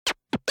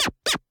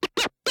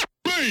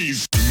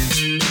noise.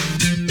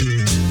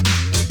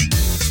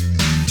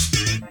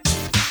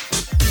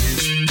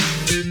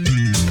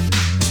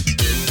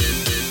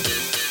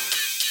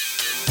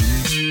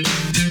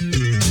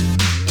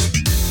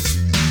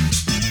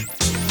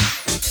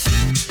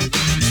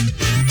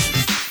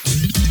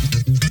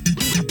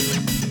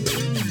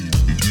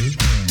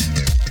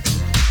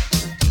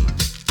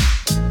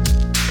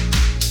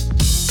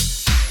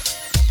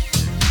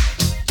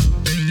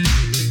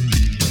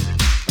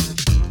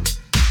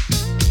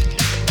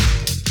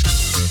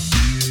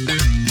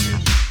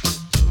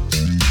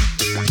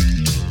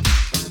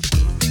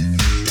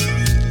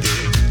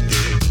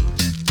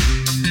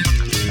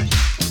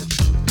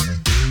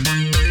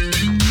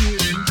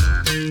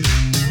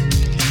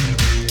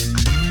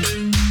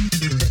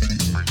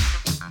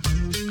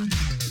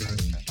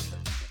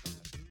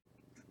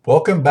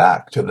 Welcome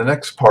back to the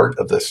next part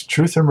of this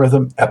Truth in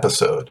Rhythm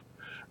episode.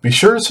 Be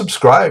sure to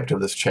subscribe to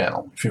this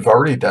channel. If you've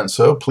already done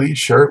so, please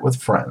share it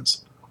with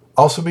friends.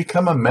 Also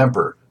become a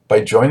member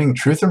by joining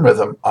Truth in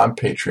Rhythm on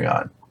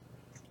Patreon,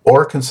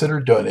 or consider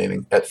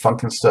donating at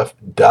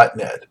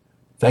funkinstuff.net.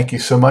 Thank you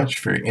so much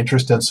for your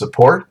interest and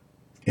support.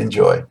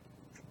 Enjoy.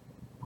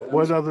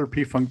 What other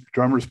P-Funk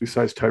drummers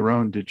besides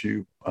Tyrone did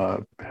you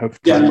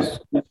have time with?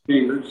 Dennis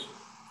Chambers.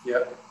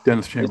 Yeah.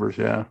 Dennis Chambers,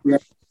 yeah. Yeah.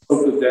 I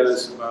spoke with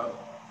Dennis about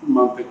a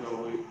month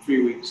ago,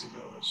 3 weeks ago.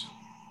 So.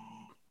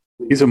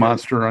 He's a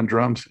monster on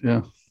drums,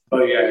 yeah.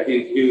 Oh yeah,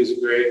 he was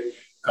great.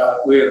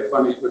 We had a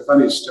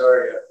funny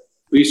story.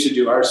 We used to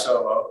do our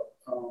solo,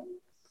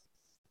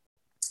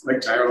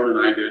 like Tyrone and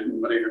I did,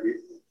 and whatever.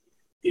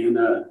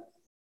 And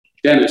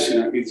Dennis,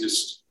 he's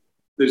just,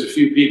 there's a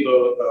few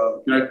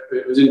people,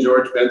 it was in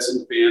George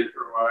Benson's band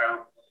for a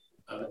while.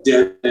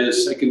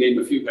 Dennis, I can name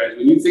a few guys.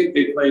 When you think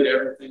they played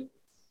everything,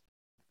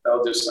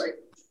 they'll just like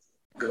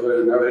go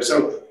to another.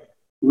 So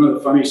one of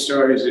the funny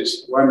stories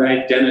is one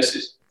night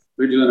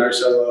we're doing our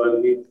solo,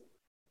 and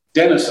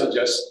Dennis will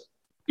just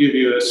give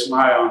you a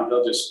smile,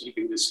 and he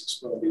can just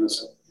explode.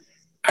 So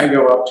I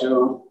go up to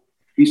him.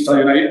 He's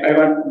playing.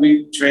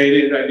 We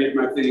traded. I did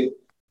my thing.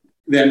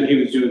 Then he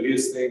was doing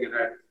his thing, and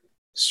I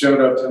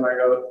strode up to him. I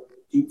go,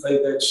 "He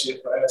played that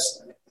shit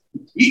last night."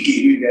 He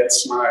gave me that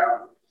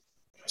smile.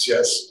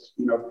 Just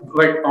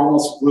like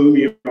almost blew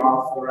me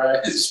off the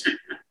rise.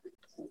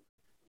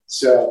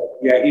 So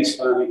yeah, he's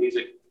funny.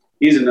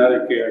 He's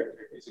another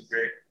character. He's a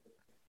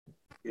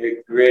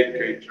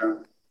great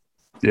drummer.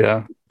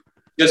 Yeah.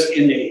 Just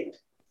innate.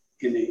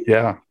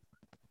 Yeah.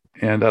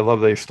 And I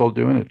love they still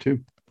doing it too.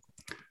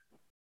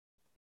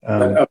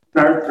 Bernard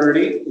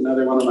Purdy,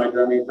 another one of my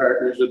drumming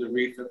partners with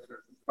Aretha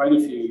for quite a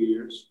few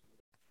years.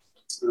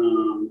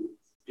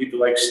 People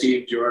like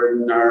Steve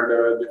Jordan,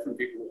 Narda, different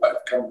people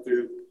have come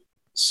through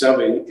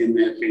subbing in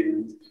that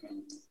band.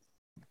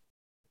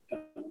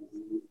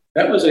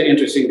 That was an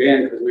interesting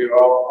band because we were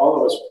all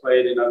of us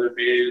played in other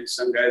bands.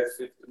 Some guys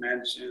Fifth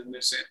Dimension,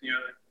 this, that, and the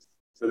other.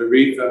 But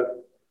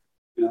Aretha,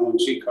 when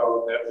she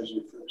called, that was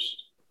your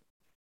first.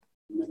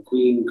 And the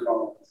Queen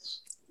called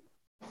us.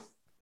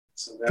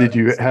 So did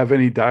you have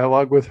any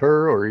dialogue with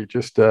her, or you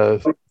just? Yeah,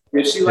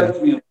 she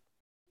liked me.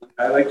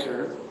 I liked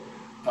her.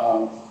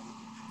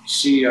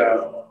 She,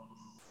 I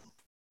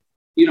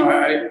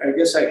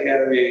guess I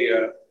had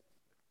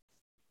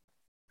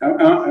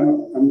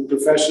I'm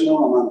professional.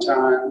 I'm on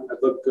time. I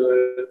look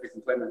good. I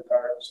can play my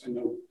cards. I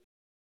know.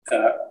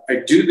 I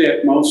do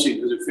that mostly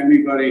because if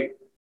anybody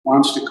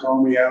wants to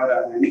call me out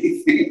on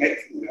anything, I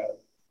can go,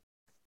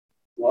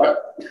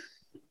 what?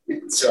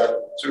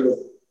 So sort of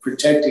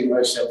protecting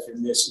myself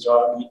in this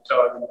dog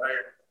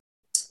environment.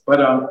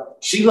 But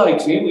she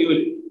liked me. We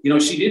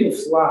would, she didn't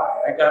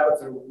fly. I got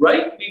with her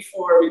right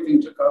before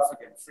everything took off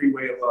again.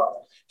 Freeway of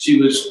Love.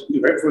 She was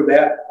right before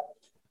that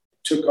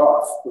took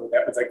off.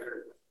 That was like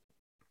her.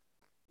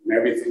 And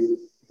everything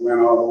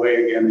went all the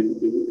way again,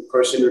 and of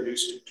course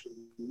introduced her to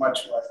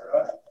much wider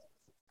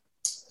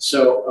audience.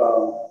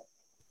 So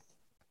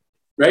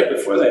right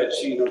before that,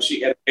 she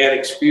had a bad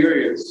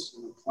experience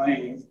in the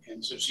plane,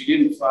 and so she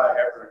didn't fly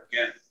ever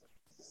again.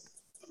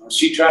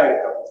 She tried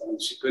a couple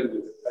times, she couldn't do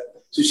it.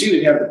 So she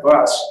would have the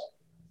bus.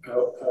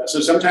 So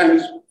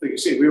sometimes, like you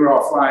say, we were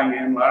all flying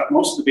in.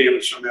 Most of the band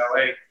was from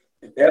LA.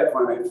 At that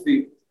point, I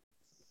think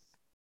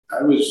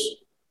I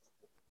was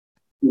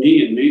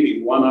me and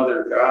maybe one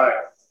other guy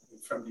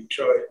from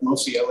Detroit,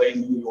 mostly LA,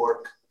 New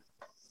York,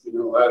 a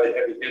lot of the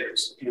heavy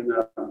hitters. And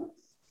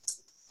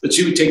but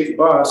she would take the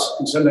bus,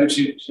 and sometimes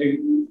she'd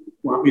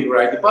want me to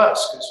ride the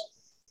bus because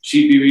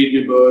she'd be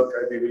reading a book,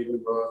 I'd be reading a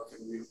book,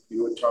 and we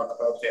would talk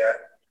about that.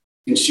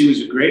 And she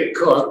was a great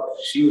cook.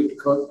 She would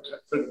cook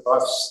for the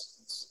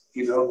bus,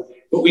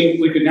 But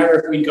we could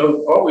never. We'd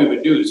go. All we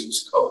would do is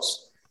East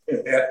Coast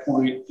at that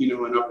point,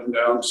 and up and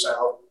down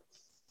south.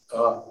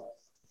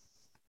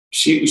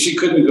 She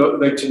couldn't go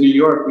like to New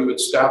York. We would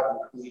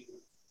stop and eat.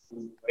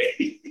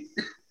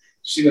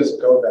 She doesn't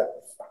go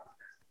that far.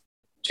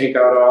 Take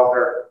out all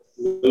her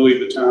Louis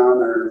Vuitton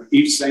or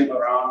Yves Saint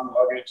Laurent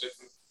luggage at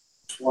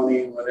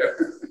 20,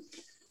 whatever.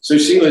 So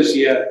she was,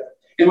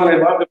 And what I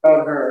loved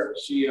about her,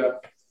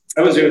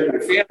 I was there with my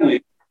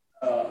family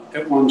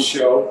at one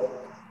show,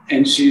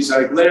 And she's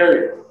like,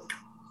 Larry,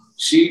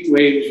 she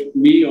waved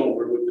me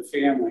over with the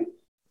family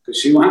because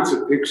she wants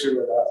a picture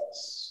with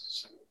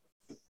us.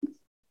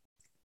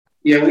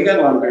 Yeah, we got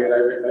along great.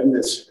 I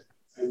miss her.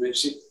 I mean,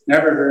 she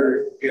never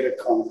heard her get a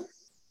call.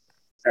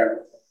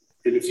 Ever.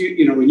 And if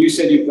when you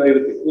said you played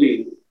with the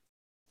Queen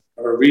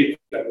or Aretha,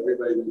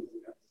 everybody knew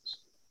that.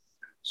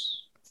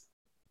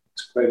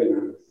 It's quite an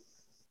honor.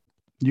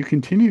 You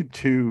continued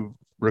to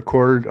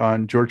record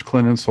on George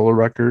Clinton solo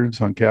records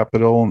on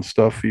Capitol and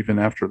stuff even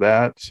after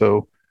that.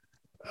 So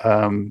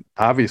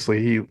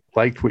obviously he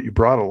liked what you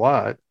brought a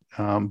lot,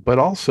 but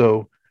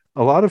also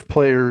a lot of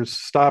players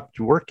stopped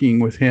working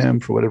with him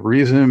for whatever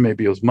reason.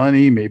 Maybe it was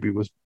money, maybe it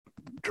was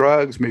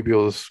drugs, maybe it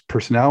was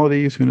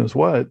personalities, who knows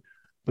what.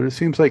 But it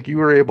seems like you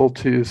were able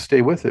to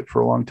stay with it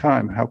for a long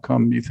time. How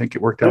come you think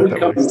it worked out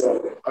that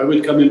way? I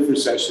would come in for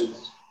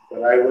sessions,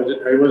 but I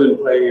wasn't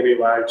playing any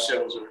live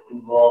shows or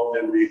involved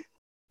in the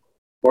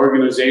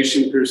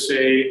organization per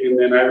se. And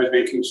then I was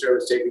making sure I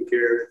was taking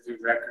care of it through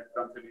record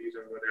companies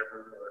or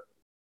whatever,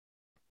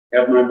 or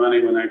have my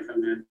money when I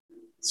come in.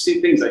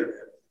 See, things like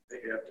that. They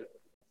have to,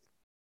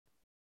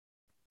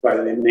 by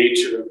the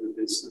nature of the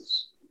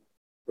business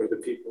or the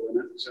people in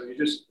it. So you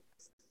just,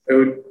 I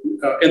would,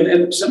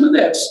 and some of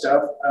that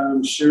stuff,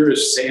 I'm sure,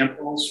 is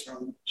samples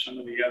from some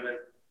of the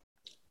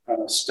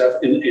other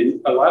stuff,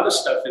 in a lot of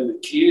stuff in the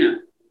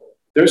can.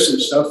 There's some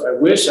stuff I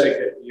wish I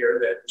could hear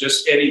that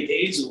just Eddie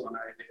Hazel and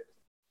I did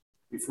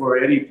before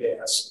Eddie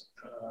passed.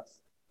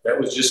 That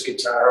was just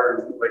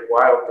guitar and like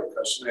wild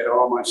percussion. I had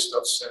all my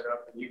stuff set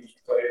up, and you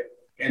just play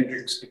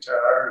Hendrix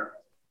guitar.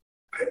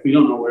 And I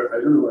don't know where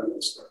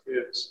that stuff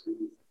is.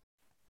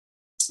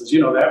 Because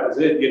that was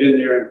it. Get in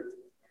there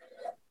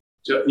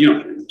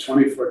and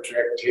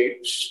 24-track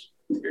tapes.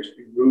 There's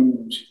big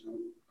rooms.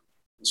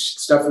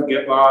 Stuff would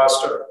get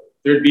lost, or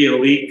there'd be a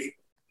leak,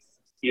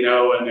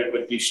 and it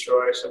would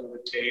destroy some of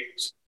the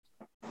tapes.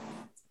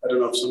 I don't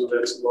know if some of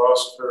that's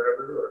lost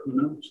forever, or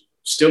who knows.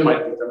 Still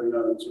might be coming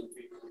out on some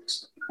people.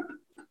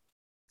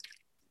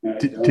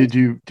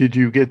 Did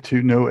you get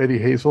to know Eddie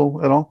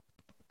Hazel at all?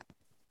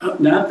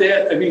 Not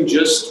that. I mean,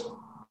 just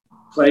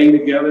playing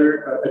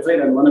together. I played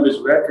on one of his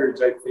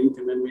records, I think,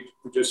 and then we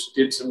just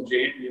did some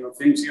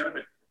things together.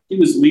 But he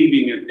was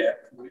leaving at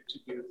that point to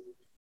do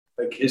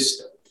like his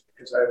stuff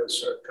because I was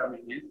sort of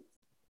coming in.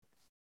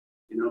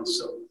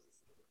 So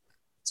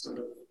sort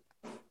of.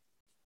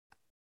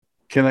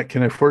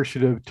 Can I force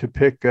you to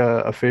pick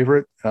a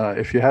favorite?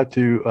 If you had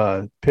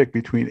to pick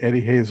between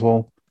Eddie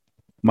Hazel,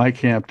 Mike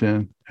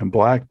Hampton, and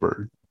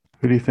Blackbird,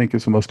 who do you think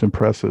is the most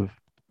impressive?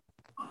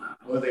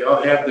 Well, they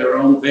all have their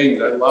own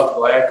things. I love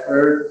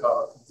Blackbird.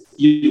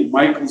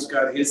 Michael's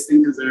got his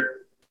thing because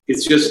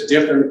it's just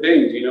different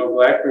things.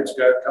 Blackbird's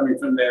got coming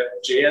from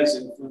that jazz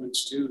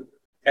influence too,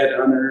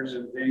 Headhunters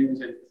and things.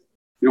 And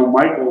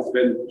Michael's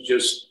been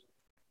just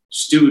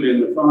stewed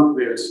in the funk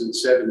there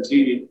since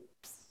 17.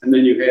 And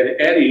then you had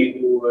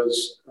Eddie, who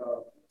was, I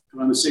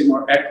want to say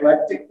more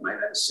eclectic, might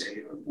I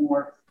say, or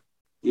more,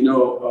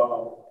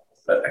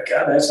 but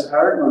God, that's a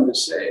hard one to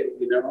say,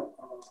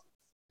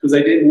 because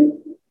I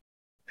didn't,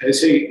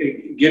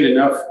 get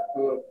enough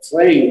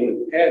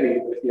playing with Eddie,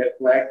 but yet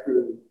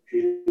Blackbird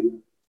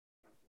and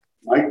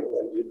Michael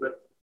I did,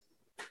 but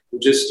we're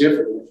just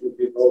different.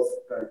 They both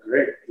are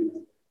great,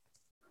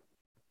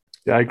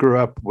 Yeah, I grew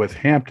up with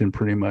Hampton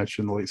pretty much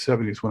in the late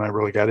 70s when I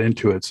really got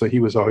into it. So he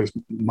was always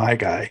my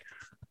guy.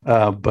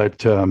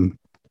 But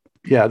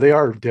yeah, they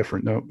are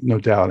different, no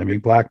doubt. I mean,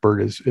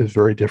 Blackbird is a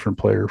very different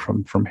player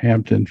from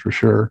Hampton for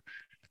sure,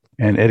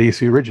 and Eddie's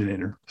the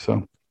originator.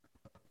 So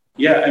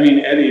yeah,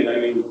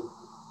 Eddie,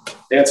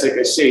 that's like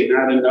I say,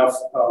 not enough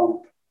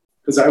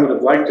because I would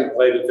have liked to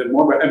play with him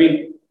more. But I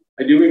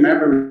do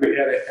remember we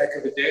had a heck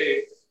of a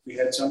day. We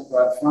had a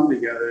lot of fun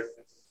together,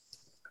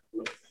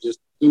 just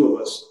two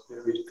of us.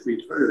 We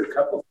recorded a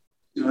couple,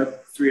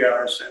 like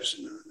 3-hour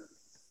session.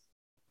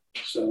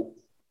 So.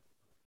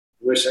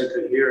 Wish I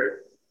could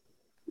hear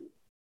it.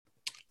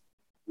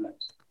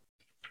 Nice.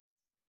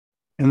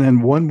 And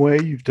then One Way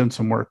you've done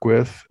some work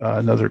with,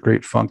 another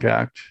great funk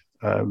act.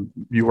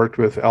 You worked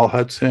with Al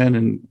Hudson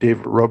and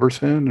David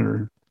Roberson,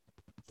 or?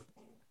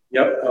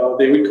 Yep,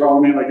 they would call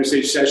me, like I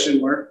say,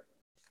 session work.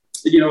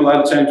 A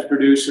lot of times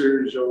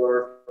producers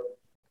or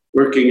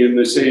working in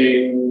the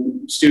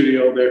same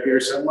studio, they're here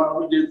saying, well,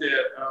 we did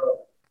that.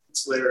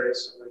 It's Larry,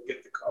 so I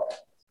get the call.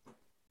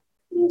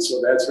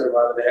 So that's where a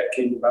lot of that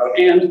came about.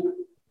 And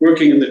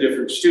working in the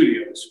different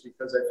studios,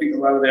 because I think a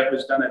lot of that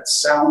was done at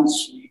Sound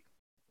Suite.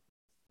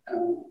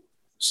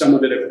 Some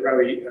of it at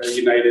probably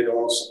United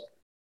also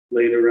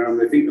later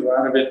around. I think a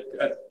lot of it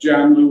at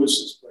John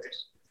Lewis's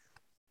place,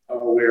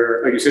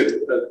 where, like you said,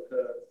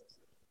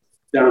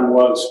 Don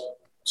Was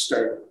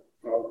started.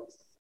 Well,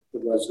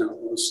 it was not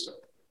Was stuff.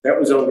 That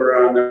was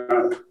over on,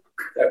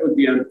 that would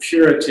be on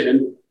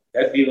Puritan.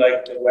 That'd be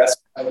like the west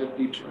side of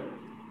Detroit.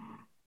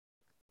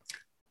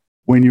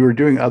 When you were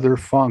doing other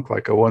funk,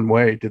 like a One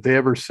Way, did they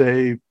ever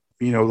say,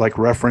 like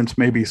reference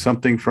maybe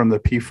something from the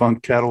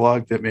P-Funk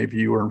catalog that maybe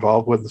you were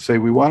involved with and say,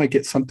 we want to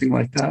get something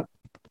like that?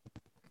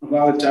 A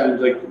lot of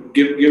times, like,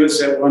 give us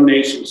that One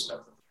Nation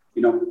stuff.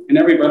 and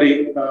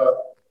everybody,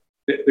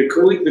 the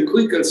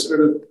Cuica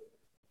sort of,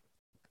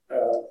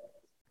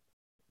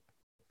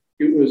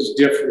 it was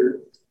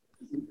different.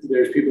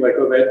 There's people like,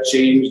 oh, that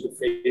changed the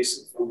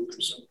face of funk or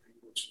something,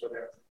 which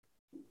whatever,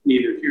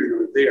 neither here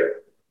nor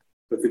there.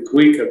 But the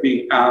Cuica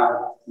being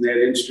odd in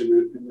that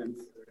instrument, and then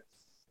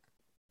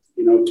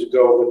to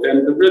go, but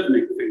then the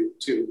rhythmic thing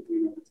too,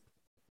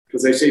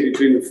 because I say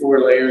between the four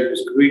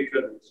layers, there's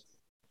Cuica, there's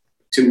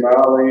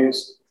timbales,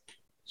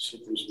 so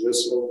there's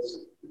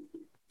whistles,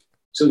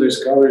 so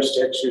there's colors,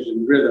 textures,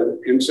 and rhythm,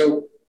 and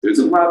so there's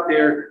a lot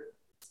there.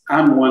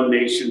 On One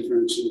Nation, for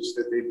instance,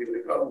 that they'd be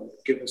like, oh,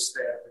 give us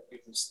that, or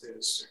give us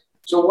this.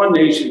 So One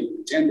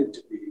Nation tended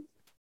to be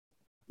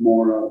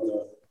more of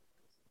the,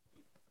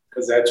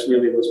 because that's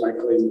really was my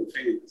claim to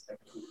fame.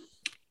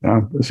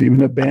 There's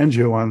even a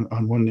banjo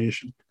on One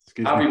Nation.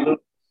 Bobby Lewis.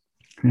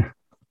 Yeah.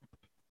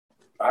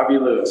 Bobby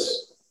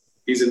Lewis.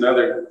 He's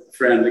another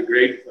friend, a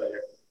great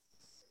player.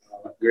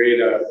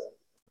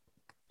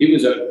 He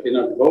was in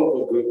a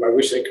vocal group. I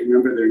wish I could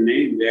remember their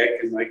name back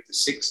in like the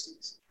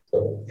 60s.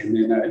 And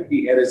then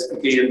he had his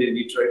band in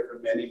Detroit for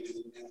many,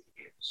 many, many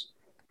years.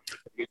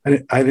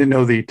 I didn't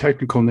know the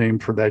technical name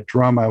for that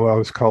drum. I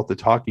always call it the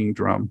talking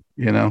drum,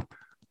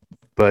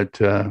 But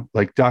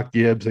like Doc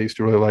Gibbs, I used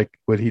to really like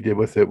what he did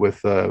with it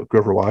with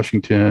Grover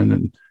Washington.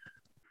 And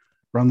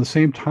around the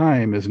same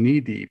time as Knee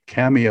Deep,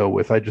 Cameo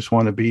with I Just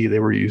Want to Be, they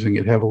were using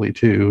it heavily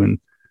too.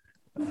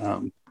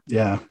 And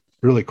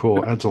really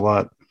cool. Adds a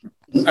lot.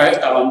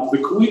 The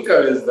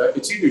Cuica is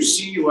it's either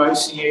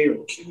C-U-I-C-A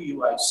or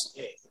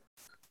Q-U-I-C-A.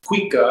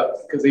 Cuica,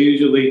 because they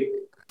usually,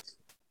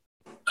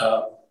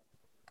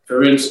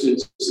 for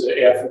instance,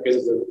 the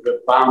Africans,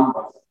 the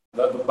bamba,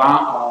 the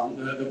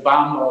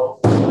bambo,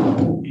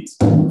 it's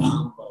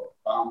bambo,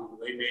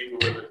 they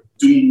named it a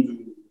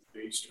doom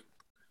bass drum.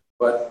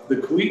 But the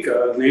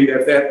Cuica, named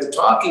after that, the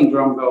talking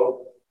drum,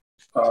 though,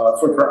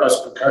 for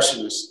us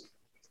percussionists,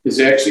 is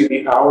actually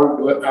the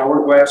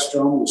hourglass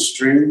drum with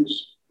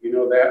strings. You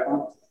know that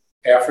one?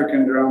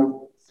 African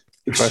drum.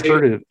 If I've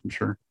heard it, I'm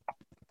sure.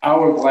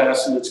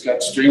 Hourglass, and it's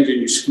got strings, and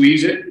you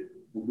squeeze it.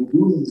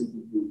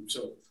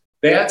 So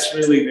that's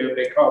really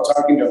they call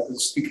talking drum. I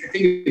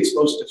think it's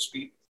supposed to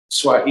speak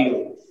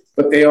Swahili,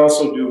 but they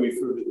also do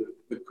refer to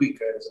the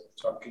Cuica as a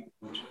talking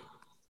drum.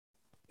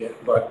 Yeah,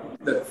 but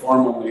the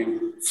formal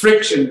name,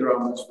 friction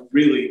drum, is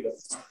really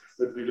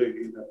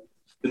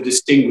the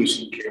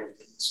distinguishing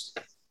characters.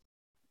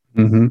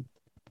 Mm-hmm.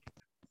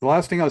 The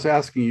last thing I was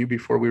asking you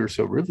before we were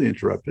so rudely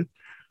interrupted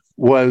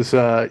was,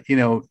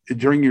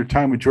 during your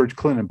time with George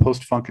Clinton,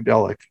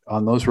 Post-Funkadelic,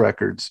 on those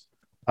records,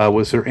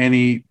 was there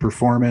any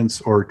performance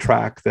or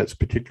track that's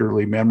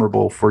particularly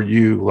memorable for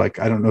you? Like,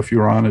 I don't know if you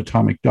were on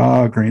Atomic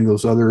Dog or any of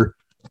those other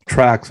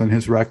tracks on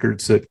his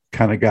records that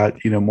kind of got,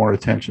 more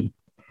attention.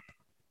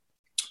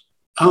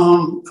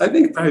 I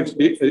think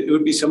it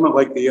would be some of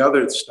like the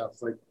other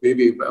stuff, like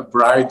maybe a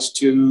Bride's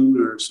Tune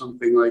or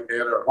something like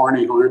that, or a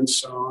Horny Horns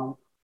song,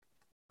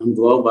 and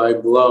Blow by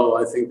Blow.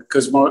 I think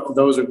because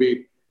those would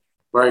be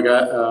where I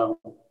got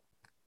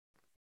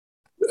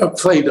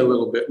played a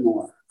little bit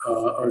more,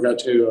 or got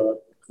to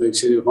they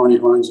say the Horny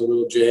Horns a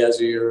little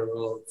jazzy or a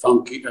little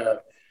funky,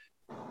 a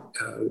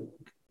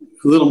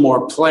little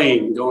more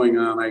playing going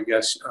on, I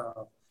guess,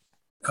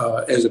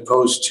 as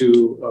opposed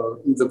to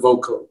the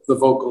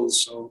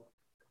vocals. So.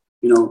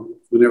 We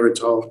never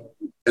told,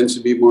 tends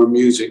to be more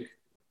music.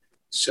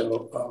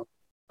 So,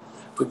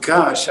 but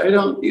gosh, I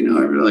don't,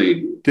 I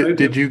really.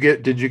 Did you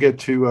get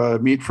to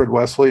meet Fred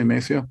Wesley and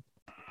Maceo?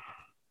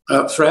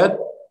 Fred,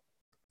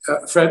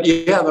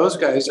 yeah, those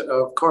guys,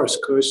 of course,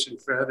 Kush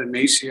and Fred and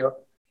Maceo.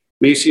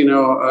 Maceo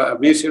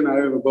and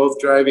I were both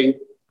driving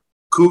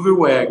Cougar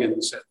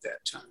wagons at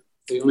that time.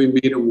 They only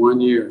made them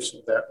 1 year,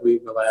 so that we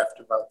laughed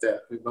about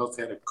that. We both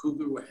had a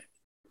Cougar wagon.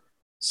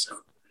 So,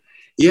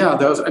 yeah,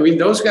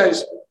 those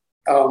guys.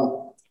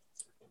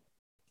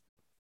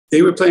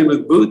 They were playing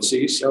with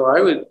Bootsy, so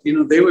I would,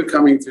 they were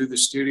coming through the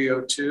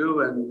studio too.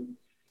 And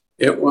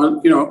at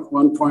one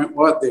point,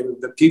 they were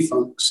the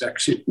P-Funk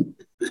section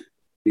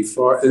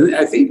before. And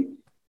I think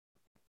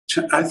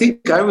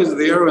I was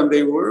there when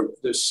they were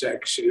the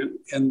section,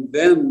 and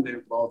then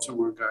the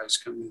Baltimore guys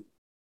came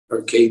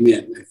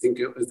in. I think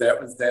that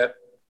was the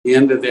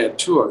end of that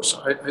tour.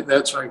 So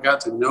that's where I got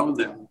to know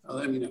them.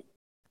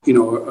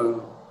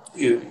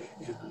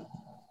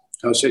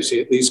 How should I say,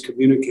 at least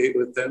communicate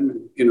with them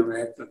and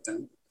interact with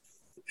them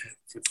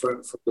for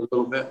a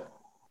little bit.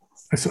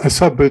 I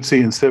saw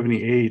Bootsy in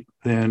 '78,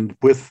 and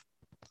with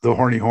the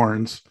Horny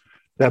Horns,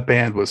 that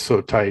band was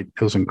so tight.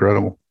 It was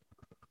incredible.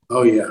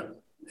 Oh, yeah,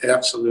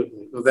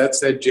 absolutely. Well,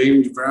 that's that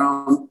James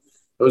Brown.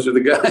 Those are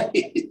the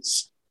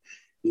guys,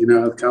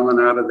 coming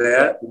out of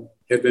that. And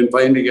had been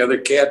playing together,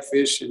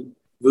 Catfish and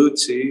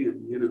Bootsy,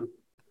 and,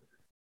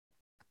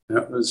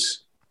 that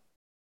was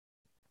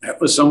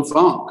some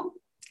funk.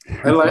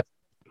 I like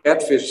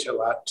Catfish a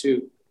lot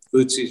too,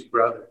 Bootsy's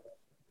brother.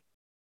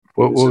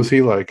 What was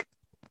he like?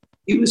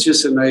 He was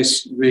just a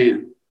nice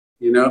man,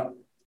 He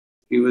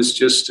was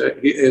just,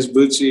 as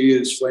Bootsy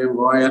is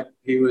flamboyant,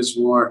 he was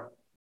more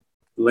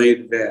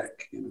laid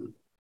back,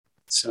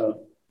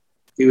 So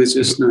he was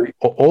just nice.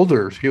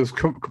 Older. He was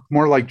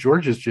more like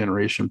George's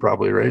generation,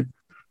 probably, right?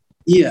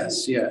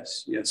 Yes. You're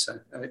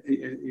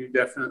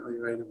definitely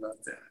right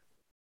about that.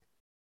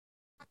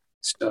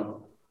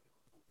 So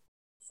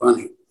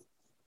funny.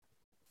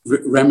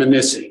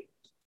 Reminiscing.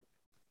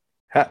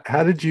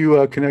 How did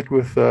you connect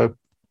with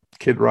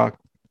Kid Rock?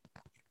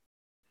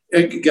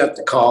 I got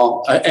the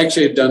call. I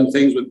actually had done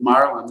things with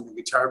Marlon, the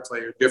guitar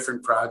player,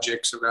 different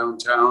projects around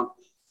town,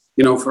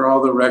 for all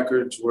the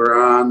records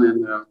we're on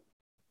and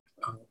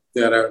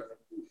that are,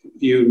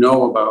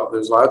 about.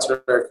 There's lots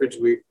of records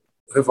we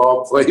have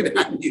all played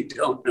on you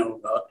don't know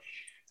about.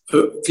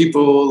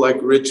 People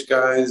like rich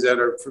guys that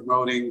are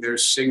promoting their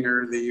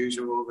singer, the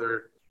usual,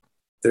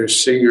 their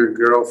singer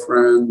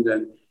girlfriend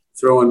and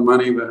throwing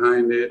money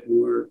behind it.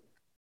 And we're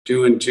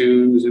doing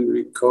tunes and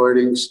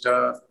recording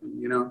stuff,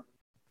 and,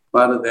 a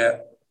lot of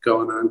that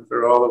going on.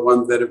 For all the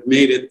ones that have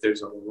made it,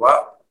 there's a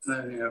lot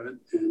that haven't,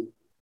 and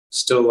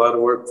still a lot of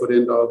work put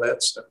into all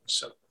that stuff.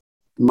 So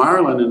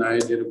Marlon and I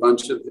did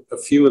a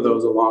few of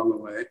those along the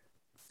way,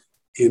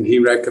 and he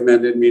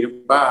recommended me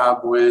to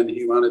Bob when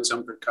he wanted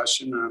some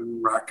percussion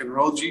on Rock and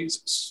Roll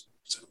Jesus.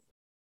 So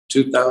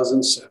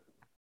 2007.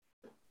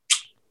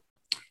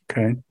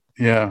 Okay.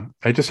 Yeah.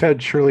 I just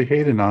had Shirley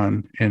Hayden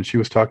on, and she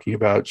was talking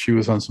about, she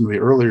was on some of the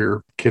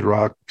earlier Kid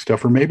Rock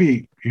stuff, or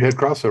maybe you had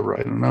crossover.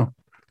 I don't know.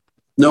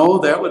 No,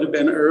 that would have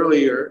been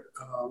earlier,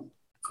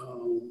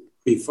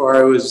 before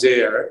I was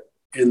there.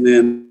 And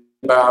then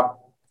Bob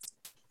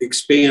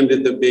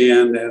expanded the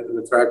band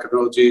with Rock and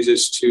Roll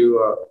Jesus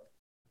to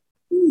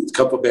a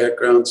couple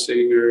background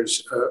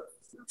singers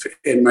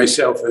and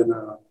myself and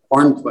a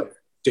horn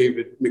player,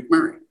 David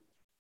McMurray.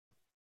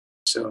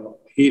 So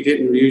he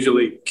didn't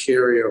usually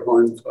carry a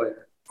horn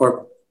player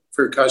or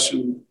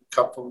percussion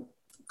couple,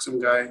 some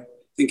guy. I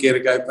think he had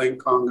a guy playing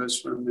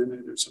congas for a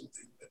minute or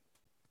something.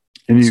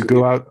 And you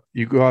go out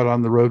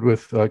on the road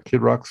with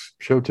Kid Rock's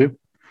show too?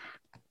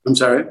 I'm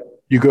sorry?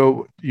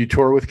 You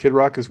tour with Kid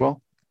Rock as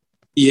well?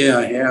 Yeah,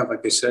 I have,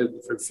 like I said,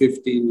 for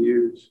 15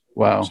 years.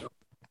 Wow. So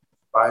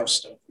 5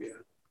 stuff, yeah.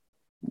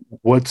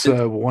 What's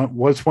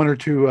one or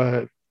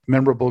two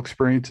memorable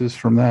experiences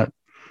from that?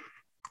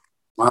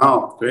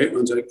 Wow, great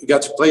ones. I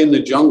got to play in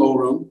the Jungle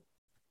Room.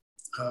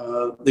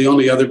 The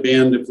only other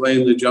band to play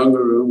in the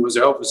Jungle Room was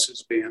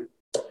Elvis's band.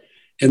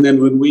 And then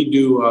when we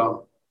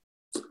do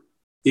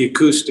the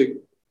acoustic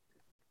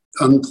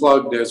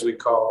unplugged, as we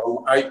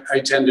call them, I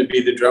tend to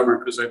be the drummer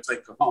because I play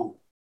cajon,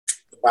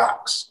 the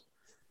box.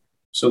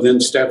 So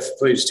then Steph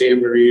plays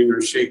tambourine or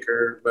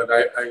shaker, but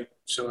I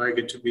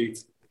get to be,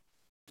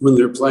 when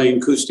they're playing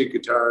acoustic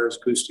guitars,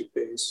 acoustic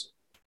bass.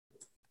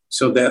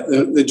 So that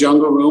the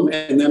Jungle Room,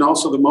 and then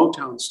also the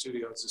Motown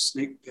Studios, the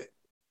Snake Pit,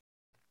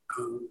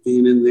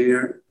 being in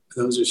there,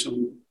 those are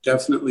some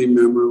definitely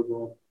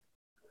memorable.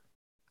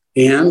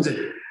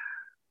 And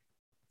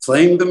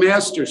playing the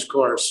Masters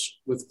course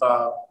with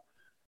Bob.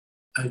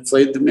 I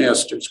played the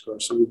Masters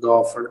course. I'm a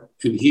golfer,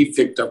 and he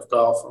picked up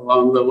golf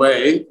along the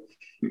way.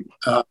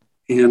 They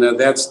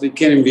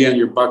can't even be on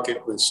your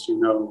bucket list,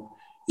 You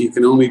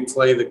can only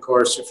play the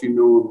course if you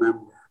know a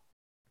member.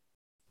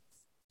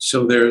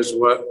 So there's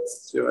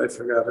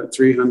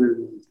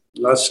 300,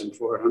 less than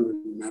 400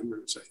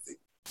 members, I think.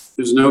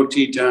 There's no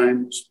tee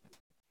times.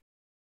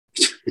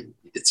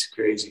 It's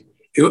crazy.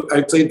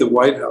 I played the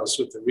White House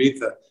with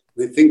Aretha.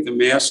 I think the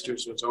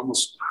Masters was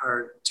almost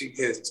hard to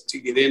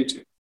get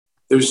into.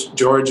 There's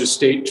Georgia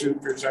state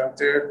troopers out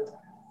there.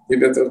 They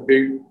got those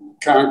big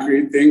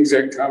concrete things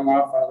that come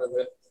up out of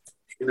it.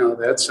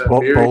 That's a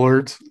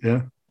bollards,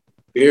 yeah.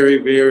 Very,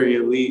 very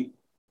elite.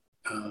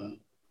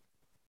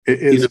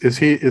 Is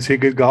he a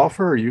good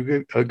golfer? Are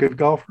you a good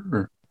golfer?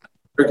 Or?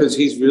 Because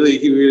he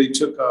really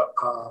took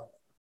a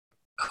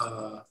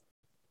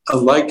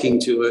liking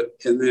to it,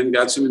 and then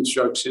got some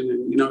instruction.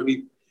 And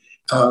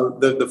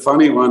the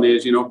funny one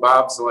is,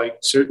 Bob's like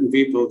certain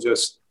people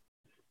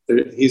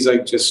he's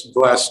like just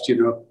blessed.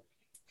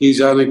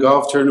 He's on a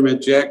golf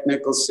tournament. Jack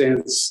Nicklaus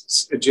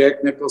is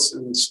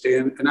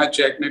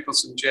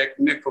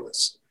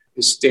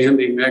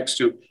standing next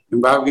to him,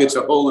 and Bob gets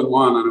a hole in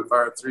one on a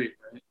par 3.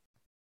 Right?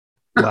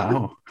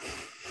 Wow.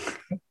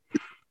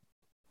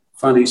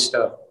 Funny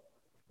stuff.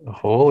 A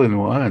hole in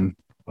one.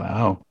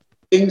 Wow.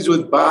 Things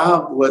with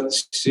Bob,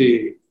 let's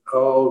see.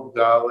 Oh,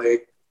 golly.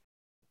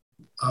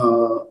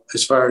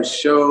 As far as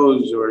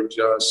shows, or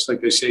just,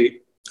 like I say,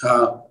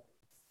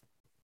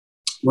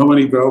 when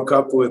he broke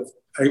up when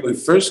I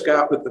first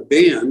got with the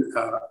band,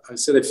 I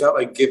said I feel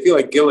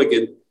like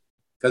Gilligan,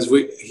 because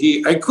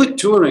I quit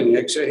touring.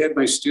 Actually, I had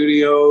my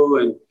studio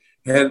and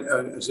had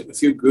a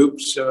few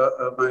groups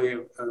of my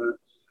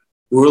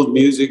world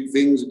music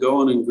things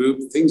going, in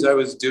group things I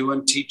was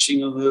doing,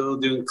 teaching a little,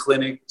 doing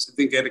clinics. I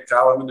think I had a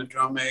column in the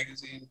Drum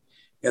magazine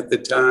at the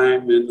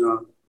time.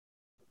 And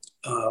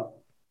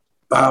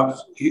Bob,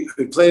 he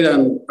played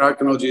on Rock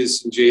and Roll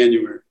Jesus in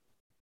January.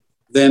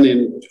 Then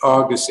in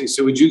August, they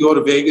said, would you go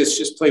to Vegas,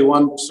 just play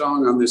one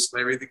song on this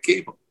Larry the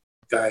Cable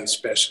Guy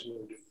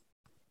special?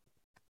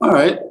 all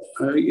right,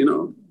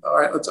 all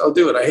right, I'll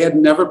do it. I had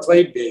never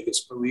played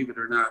Vegas, believe it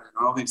or not, and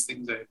all these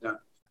things I had done.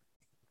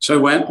 So I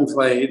went and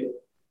played,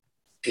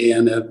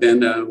 and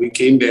then we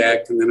came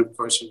back, and then of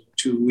course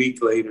 2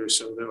 weeks later,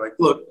 so they're like,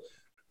 look,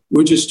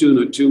 we're just doing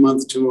a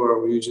 2-month tour.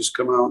 Will you just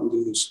come out and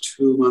do this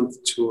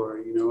 2-month tour?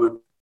 And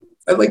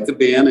I like the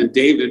band, and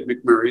David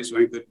McMurray's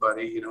my good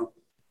buddy,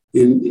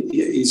 and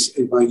he's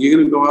like, you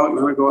gonna go out?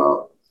 You wanna go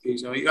out?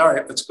 He's like, all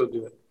right, let's go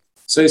do it.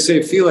 So I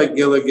say, feel like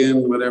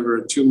Gilligan, whatever,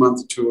 a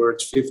 2-month tour.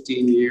 It's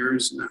 15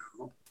 years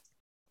now.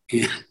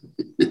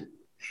 And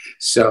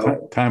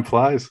so time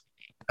flies.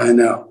 I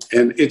know.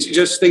 And it's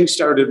just things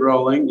started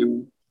rolling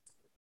and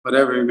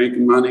whatever,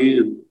 making money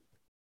and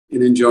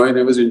enjoying it.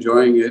 I was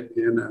enjoying it.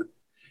 And,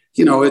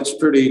 it's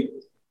pretty,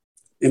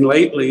 and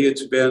lately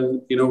it's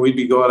been, we'd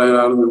be going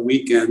out on the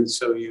weekend.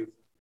 So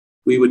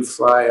we would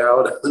fly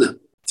out on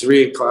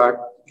 3:00.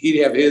 He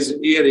had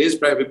his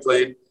private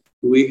plane.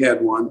 We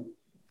had one.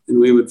 And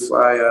we would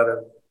fly out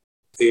of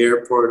the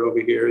airport over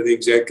here, the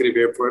executive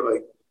airport,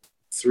 like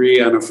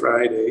 3 on a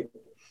Friday,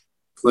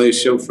 play a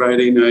show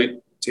Friday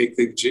night, take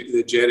the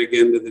jet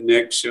again to the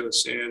next show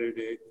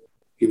Saturday,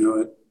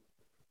 at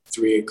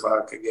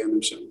 3:00 again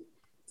or something.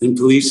 Then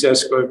police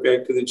escort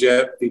back to the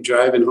jet, be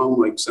driving home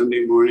like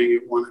Sunday morning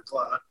at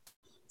 1:00.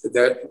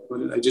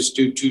 I just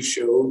do 2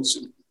 shows,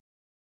 and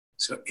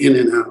so in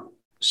and out.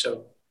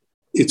 So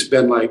it's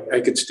been like I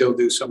could still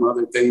do some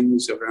other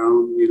things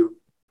around,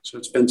 So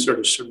it's been sort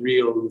of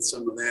surreal in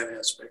some of that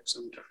aspect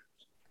sometimes.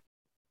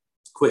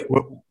 Quick.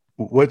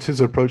 What's his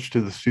approach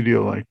to the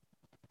studio like?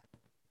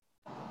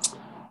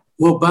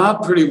 Well,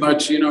 Bob pretty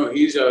much,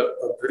 he's a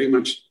pretty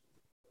much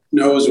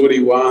knows what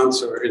he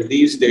wants, or in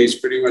these days,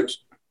 pretty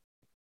much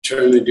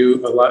trying to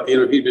do a lot.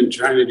 He'd been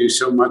trying to do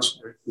so much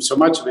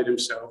of it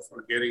himself,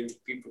 or getting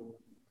people.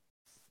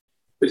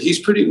 But he's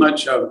pretty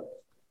much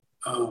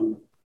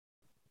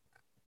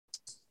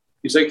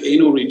he's like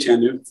anal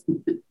retentive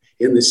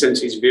in the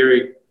sense he's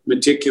very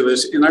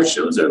meticulous. And our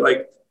shows are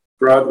like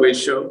Broadway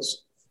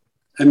shows.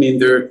 I mean,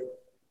 they're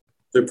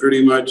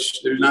pretty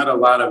much, there's not a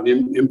lot of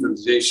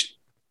improvisation,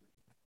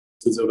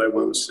 is what I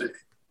want to say.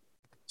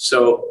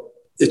 So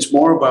it's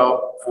more about,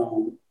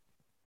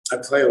 I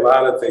play a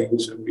lot of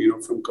things, from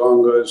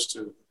congas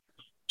to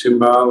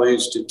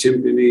timbales to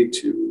timpani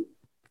to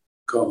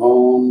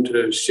cajon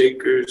to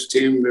shakers,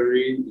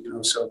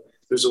 tambourine, so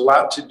there's a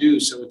lot to do.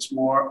 So it's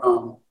more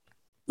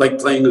like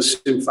playing a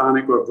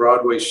symphonic or a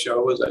Broadway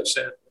show, as I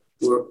said,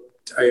 where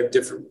I have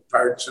different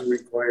parts I'm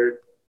required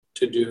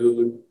to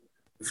do. And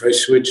if I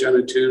switch on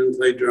a tune and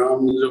play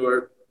drums,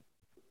 or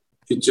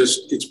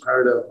it's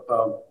part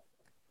of,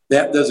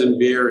 that doesn't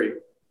vary.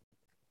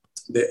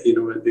 That,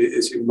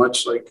 it's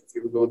much like if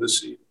you were going to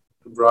see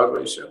a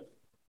Broadway show.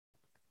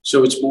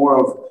 So it's more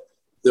of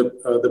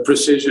the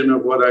precision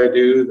of what I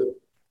do,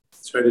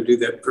 try to do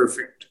that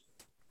perfect,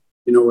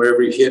 where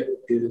every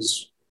hit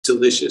is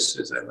delicious,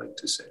 as I like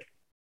to say.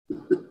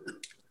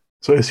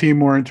 So is he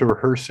more into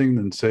rehearsing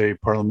than, say,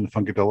 Parliament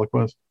Funkadelic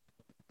was?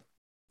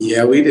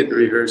 Yeah, we didn't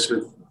rehearse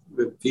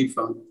with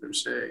P-Funk per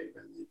se.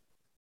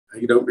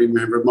 I don't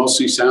remember.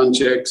 Mostly sound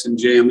checks and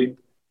jamming.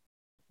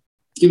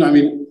 It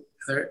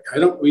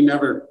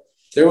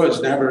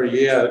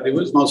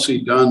was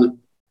mostly done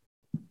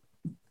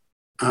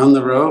on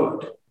the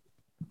road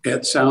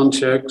at sound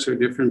checks or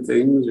different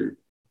things, or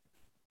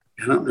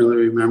I don't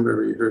really remember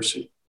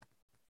rehearsing.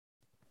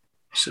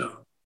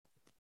 So,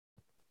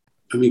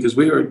 because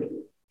we were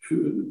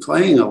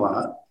playing a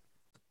lot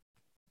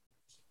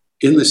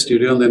in the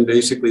studio and then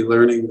basically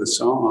learning the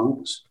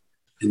songs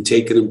and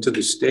taking them to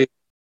the stage.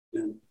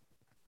 And,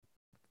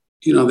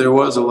 there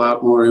was a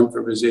lot more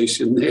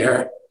improvisation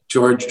there,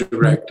 George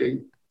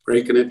directing,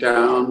 breaking it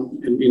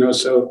down. And,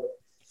 so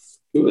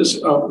it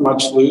was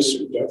much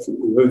looser,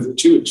 definitely, with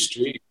too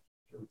extreme,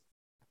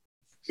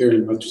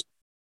 very much.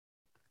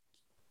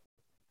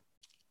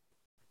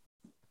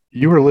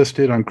 You were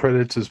listed on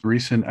credits as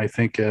recent, I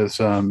think, as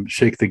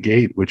Shake the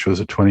Gate, which was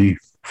a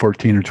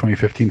 2014 or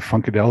 2015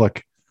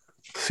 Funkadelic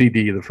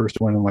CD, the first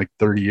one in like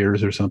 30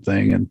 years or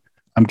something. And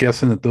I'm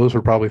guessing that those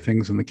were probably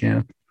things in the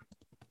can.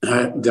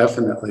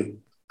 Definitely.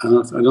 I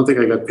don't think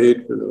I got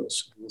paid for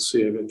those. We'll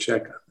see. I got to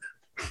check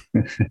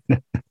on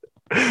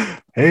that.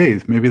 Hey,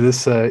 maybe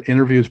this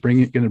interview is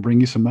going to bring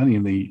you some money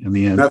in the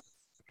end.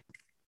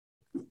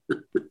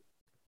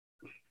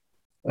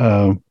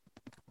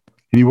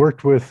 You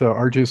worked with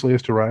RJ's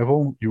Latest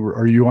Arrival.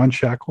 Are you on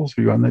Shackles?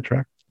 Are you on that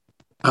track?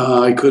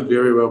 I could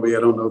very well be.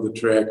 I don't know the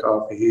track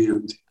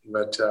offhand,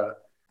 but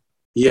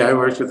yeah, I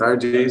worked with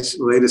RJ's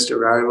Latest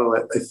Arrival.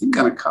 I think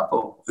on a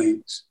couple of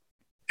things,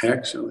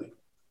 actually.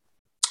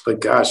 But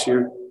gosh,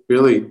 you're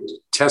really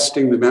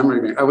testing the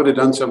memory. I would have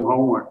done some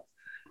homework.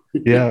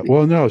 Yeah,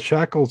 well, no,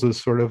 Shackles is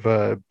sort of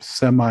a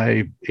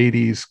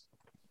semi-80s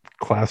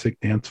classic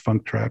dance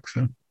funk track.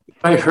 So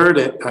if I heard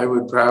it, I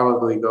would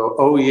probably go,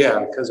 oh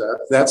yeah, because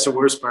that's the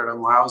worst part.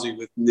 I'm lousy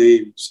with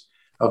names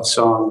of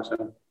songs.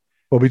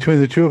 Well,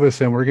 between the two of us,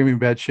 then we're going to be in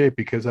bad shape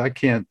because I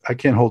can't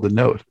hold a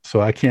note,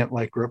 so I can't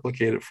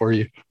replicate it for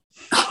you.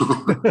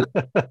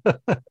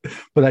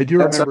 But I do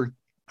remember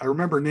I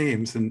remember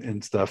names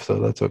and stuff, so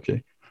that's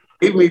okay.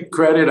 Give me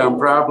credit. I'm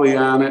probably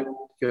on it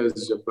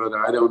but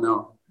I don't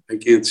know. I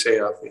can't say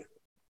offhand.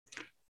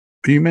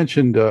 You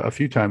mentioned a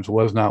few times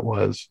was not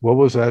was. What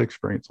was that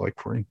experience like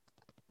for you?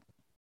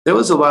 It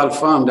was a lot of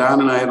fun.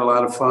 Don and I had a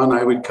lot of fun.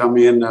 I would come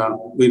in,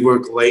 we'd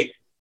work late,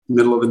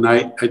 middle of the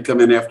night. I'd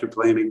come in after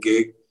playing a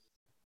gig,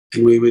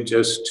 and we would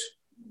just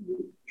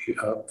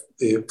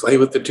play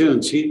with the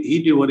tunes.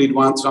 He'd do what he'd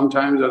want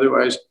sometimes.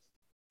 Otherwise,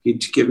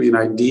 he'd give me an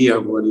idea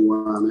of what he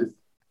wanted.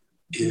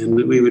 And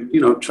we would,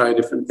 try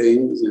different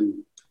things.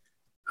 And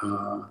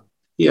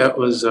it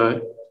was,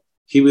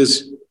 he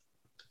was,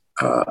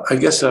 I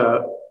guess,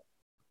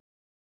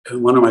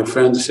 one of my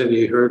friends said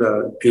he heard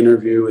an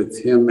interview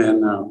with him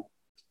and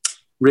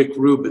Rick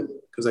Rubin,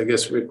 because I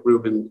guess Rick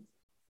Rubin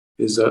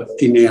is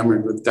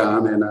enamored with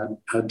Don. And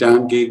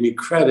Don gave me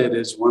credit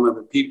as one of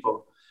the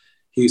people.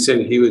 He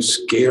said he was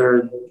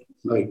scared,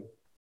 like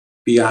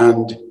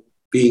beyond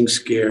being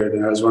scared.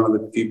 And I was one of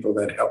the people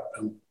that helped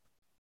him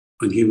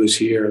when he was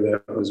here.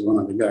 That was one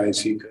of the guys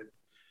he could.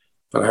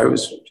 But I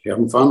was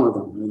having fun with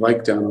him. I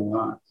liked Don a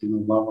lot,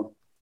 love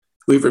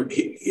him.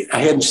 I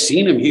hadn't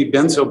seen him. He'd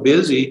been so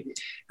busy.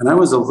 And I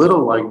was a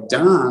little like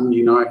Don,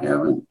 I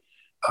haven't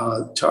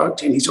talked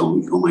to him. He's told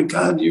me, oh my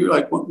God, you're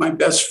like one of my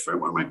best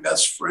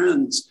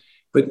friends.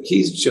 But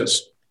he's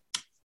just,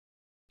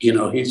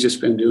 he's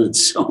just been doing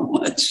so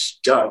much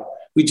stuff.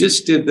 We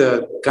just did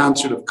the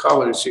Concert of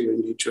Colors here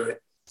in Detroit.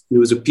 It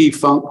was a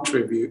P-Funk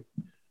tribute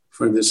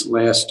for this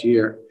last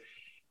year.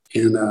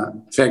 And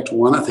in fact,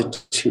 one of the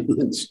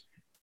tunes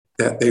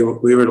that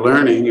we were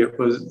learning, it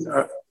was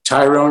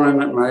Tyrone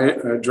and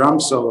my drum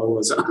solo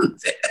was on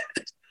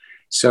that.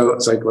 So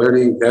it's like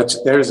learning,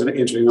 there's an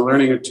interesting,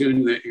 learning a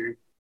tune that you're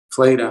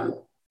played on,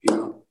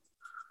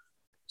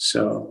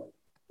 So,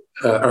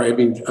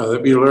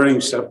 you're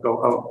learning stuff,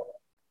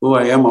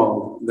 I am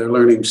old. They're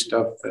learning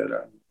stuff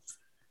that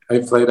I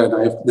played on.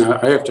 Now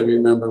I have to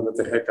remember what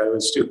the heck I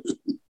was doing.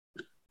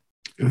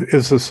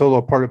 Is the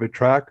solo part of a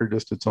track or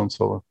just its own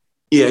solo?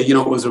 Yeah,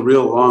 it was a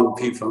real long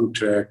P-Funk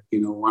track,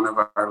 one of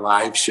our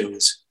live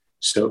shows.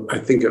 So I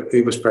think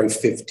it was probably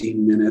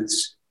 15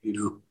 minutes,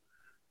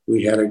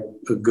 We had a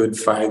good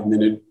 4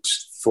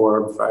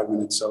 or 5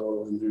 minute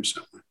solo in there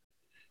somewhere.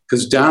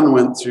 Because Don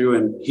went through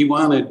and he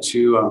wanted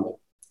to,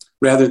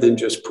 rather than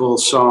just pull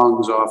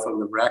songs off of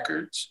the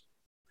records,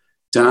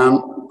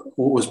 Don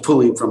was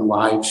pulling from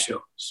live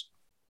shows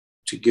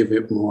to give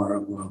it more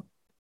of a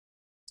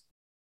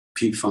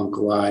P-Funk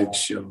live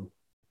show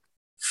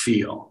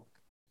feel.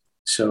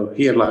 So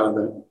he had a lot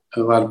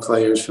of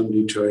players from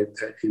Detroit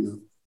that,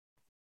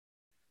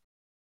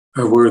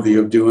 are worthy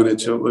of doing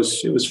it. So it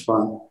was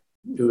fun.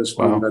 It was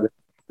fun, wow. But it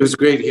was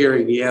great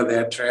hearing,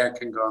 that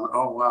track and going,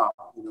 oh, wow,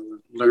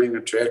 learning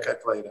a track I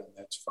played on,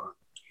 that's fun.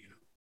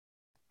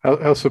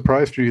 How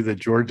surprised are you that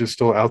George is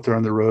still out there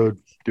on the road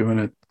doing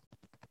it?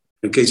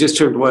 Okay, just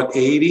turned,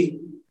 80?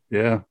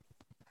 Yeah.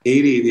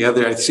 80,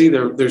 I see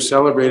they're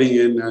celebrating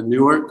in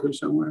Newark or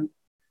somewhere.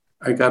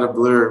 I got a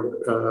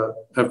blur.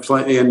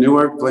 In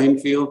Newark,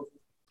 Plainfield,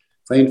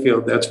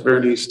 that's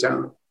Bernie's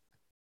town.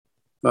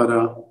 But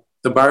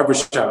the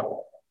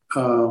barbershop,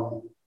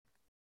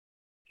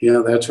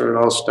 that's where it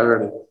all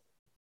started.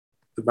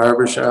 The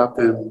barbershop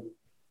in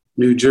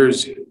New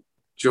Jersey,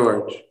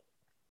 George.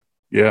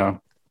 Yeah.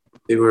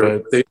 They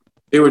were,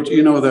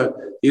 you know the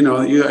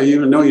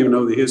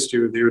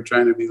history. They were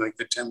trying to be like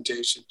the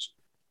Temptations,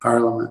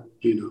 Parliament,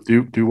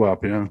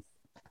 Doo-wop, yeah.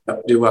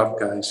 Doo-wop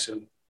guys.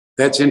 So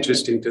that's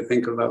interesting to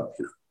think about,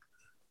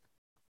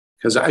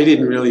 because I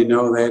didn't really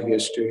know that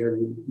history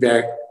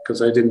back,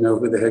 because I didn't know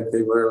who the heck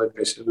they were. Like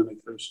I said when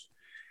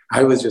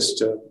I was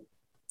just,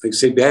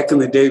 back in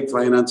the day,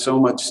 playing on so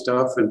much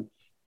stuff and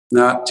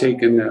not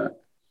taking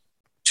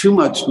too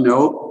much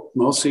note,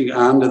 mostly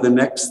on to the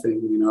next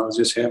thing. I was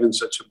just having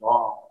such a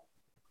ball.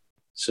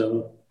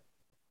 So,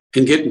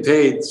 and getting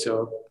paid.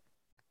 So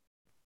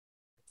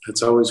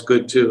that's always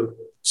good too.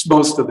 It's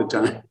most of the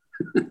time.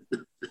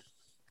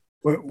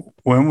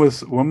 When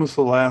was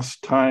the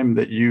last time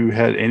that you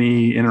had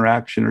any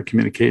interaction or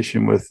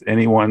communication with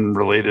anyone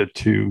related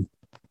to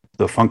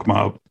the Funk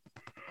Mob?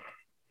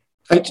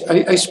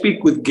 I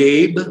speak with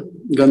Gabe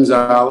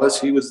Gonzalez.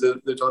 He was the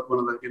one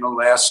of the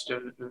last,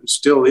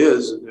 still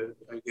is,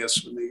 I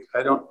guess.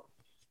 I don't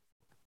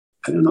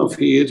know if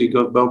he is. He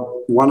goes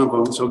about one of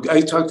them. So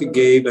I talked to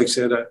Gabe. I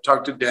said I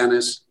talked to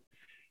Dennis.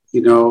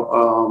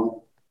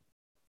 Who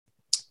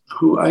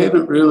I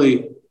haven't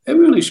really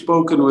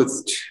spoken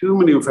with too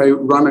many. If I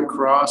run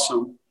across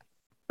them,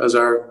 as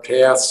our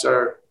paths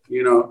are,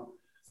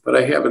 but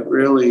I haven't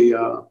really.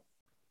 I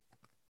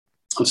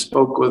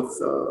spoke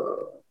with.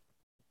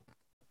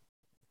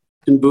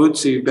 In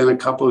Bootsy, been a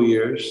couple of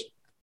years.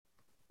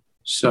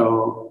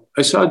 So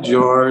I saw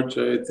George,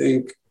 I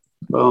think,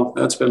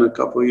 that's been a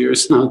couple of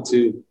years now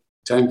too.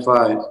 Time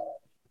flies.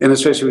 And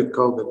especially with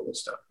COVID and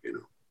stuff,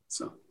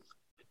 So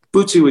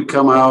Bootsy would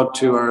come out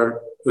to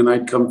when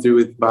I'd come through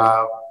with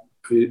Bob,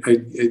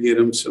 I'd get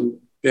him some,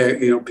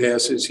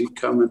 passes. He'd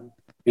come and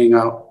hang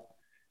out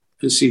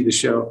and see the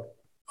show.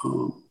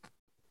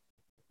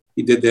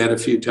 he did that a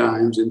few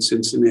times in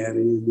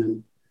Cincinnati. And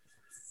then,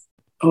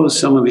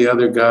 some of the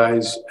other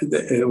guys,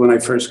 when I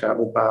first got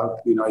with Bob,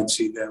 I'd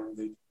see them,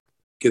 they'd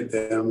get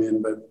them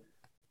in, but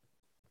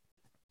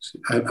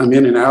I'm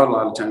in and out a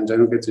lot of times. I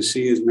don't get to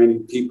see as many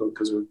people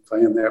because we're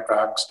playing that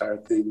rock star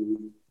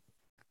thing.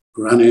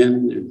 Run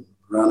in and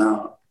run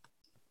out.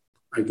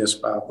 I guess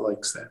Bob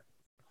likes that.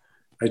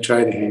 I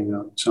try to hang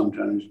out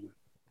sometimes.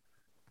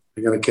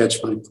 I got to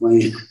catch my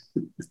plane.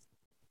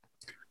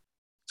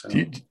 So.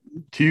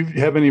 Do you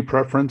have any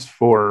preference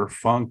for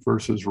funk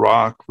versus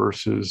rock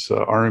versus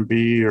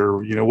R&B,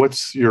 or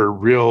what's your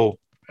real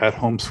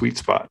at-home sweet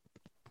spot?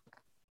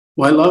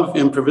 Well, I love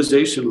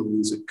improvisational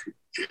music,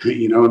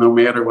 no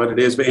matter what it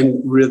is,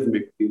 and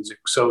rhythmic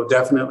music. So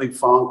definitely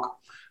funk,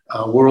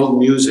 world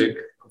music,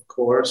 of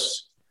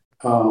course,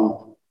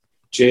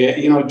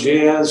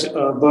 jazz,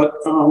 but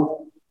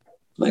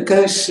like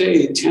I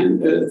say,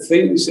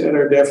 things that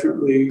are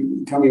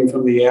definitely coming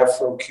from the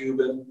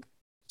Afro-Cuban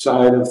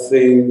side of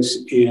things.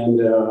 And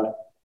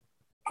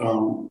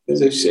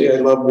as I say, I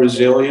love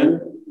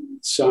Brazilian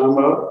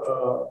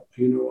samba,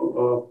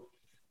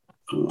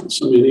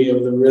 so many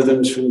of the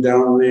rhythms from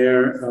down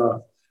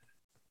there,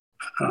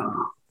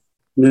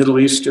 Middle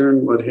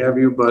Eastern, what have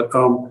you. But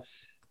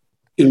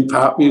in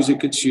pop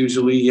music, it's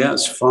usually,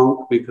 yes,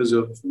 funk because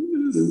of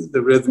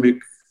the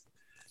rhythmic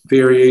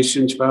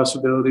variations,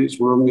 possibilities,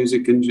 world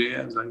music and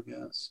jazz, I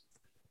guess.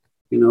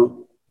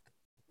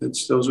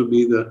 Those would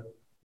be the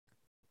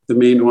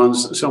main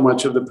ones. So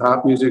much of the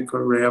pop music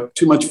or rap,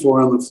 too much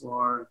 4 on the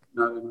floor,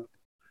 not enough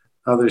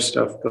other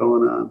stuff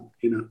going on,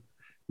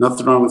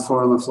 Nothing wrong with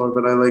 4 on the floor,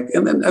 but I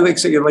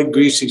like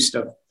greasy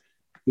stuff,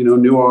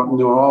 New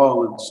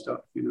Orleans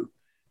stuff,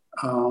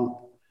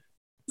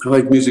 I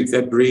like music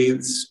that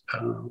breathes.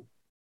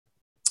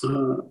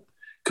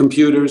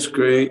 Computer's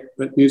great,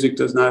 but music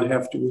does not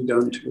have to be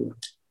done to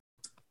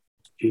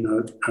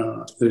it.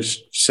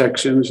 There's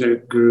sections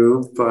that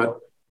groove, but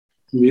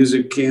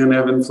music can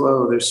ebb and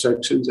flow. There's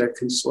sections that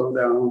can slow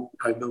down,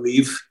 I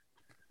believe.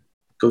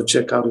 Go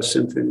check out a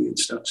symphony and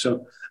stuff.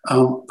 So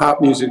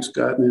pop music's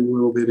gotten in a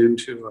little bit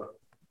into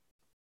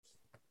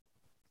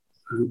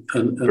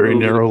a very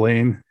narrow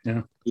lane.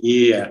 Yeah.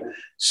 Yeah.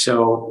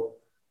 So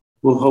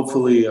we'll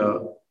hopefully,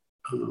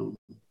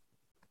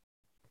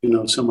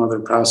 some other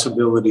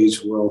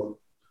possibilities will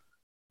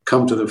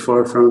come to the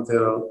forefront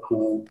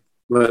that'll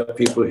let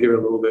people hear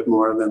a little bit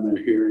more than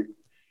they're hearing.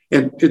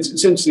 And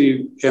it's since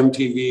the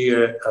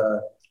MTV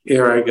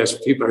era, I guess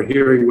people are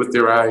hearing with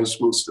their eyes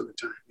most of the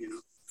time,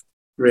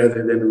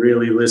 rather than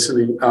really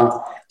listening.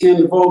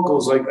 And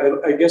vocals,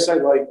 I guess I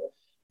like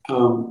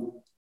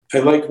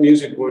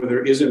music where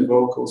there isn't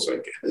vocals, I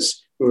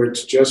guess, where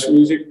it's just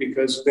music,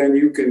 because then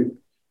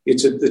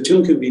the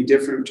tune can be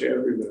different to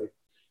everybody.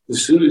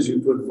 As soon as you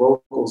put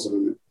vocals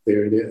on it,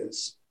 there it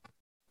is.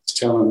 It's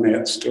telling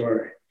that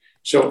story.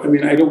 So,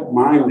 I don't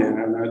mind that.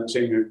 I'm not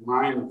saying I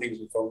mind things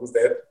with vocals,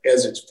 that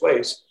has its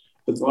place.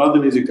 But a lot of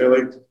the music I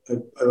like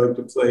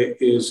to play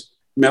is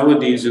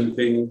melodies and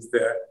things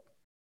that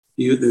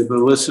the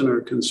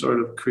listener can sort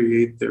of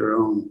create their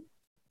own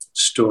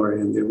story,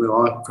 and they will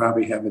all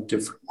probably have a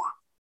different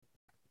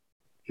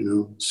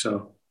one.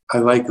 So I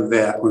like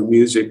that when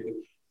music,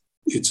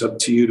 it's up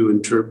to you to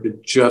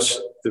interpret just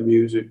the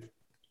music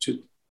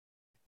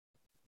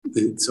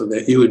so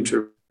that you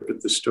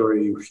interpret the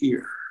story you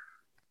hear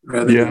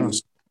rather than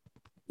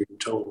you're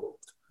told.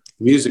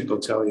 Music will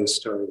tell you a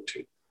story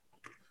too.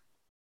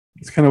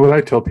 It's kind of what I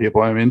tell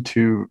people. I'm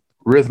into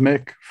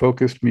rhythmic,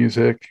 focused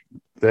music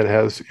that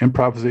has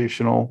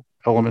improvisational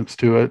elements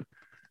to it.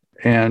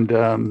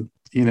 And,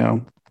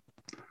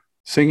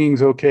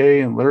 singing's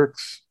okay, and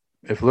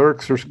if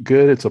lyrics are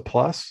good, it's a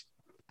plus.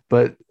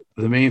 But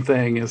the main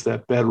thing is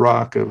that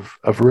bedrock of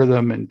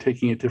rhythm and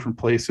taking it different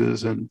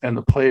places, and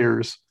the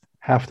players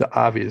have to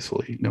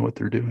obviously know what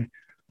they're doing.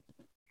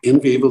 And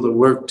be able to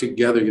work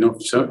together.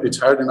 So it's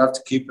hard enough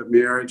to keep a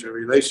marriage or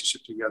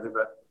relationship together,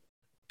 but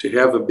to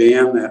have a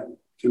band that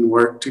can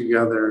work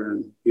together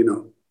and,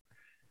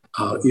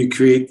 you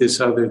create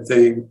this other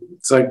thing.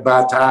 It's like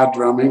bata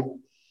drumming.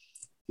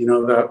 I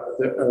don't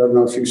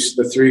know if you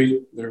see the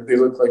three, they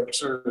look like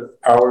sort of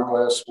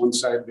hourglass, one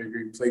side bigger.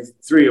 You play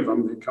 3 of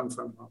them. They come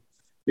from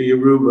the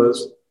Yorubas,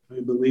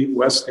 I believe,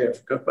 West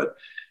Africa. But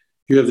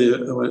you have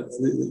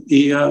the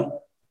Iya.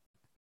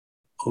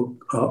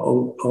 I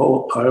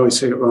always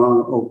say it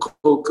wrong. I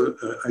want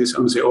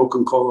to say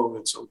Okonkolo,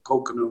 it's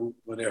Okokono,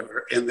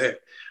 whatever. And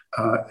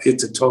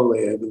it's a tole,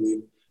 I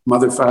believe,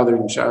 mother, father,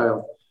 and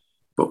child.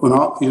 But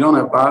you don't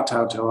have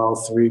bata till all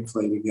 3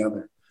 play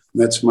together.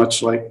 And that's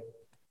much like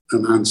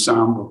an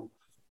ensemble.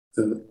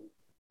 The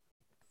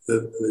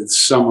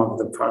sum of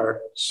the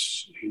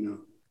parts,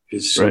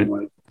 is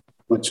so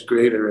much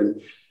greater.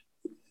 And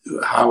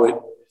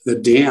the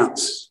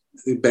dance,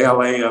 the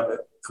ballet of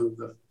it,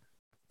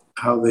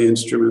 how the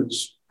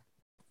instruments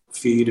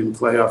feed and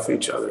play off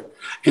each other.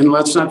 And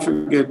let's not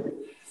forget,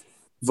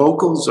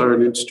 vocals are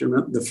an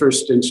instrument, the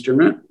first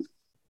instrument,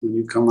 when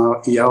you come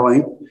out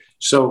yelling.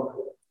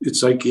 So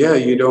it's like,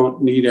 you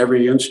don't need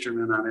every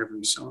instrument on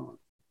every song.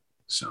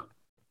 So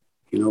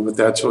But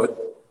that's what,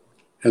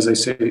 as I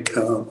say,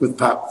 with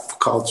pop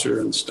culture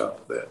and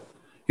stuff, that,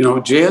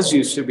 jazz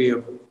used to be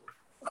a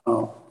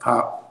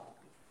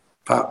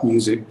pop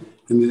music,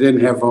 and they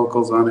didn't have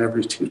vocals on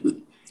every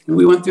tune. And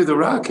we went through the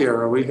rock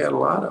era. We had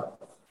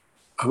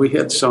we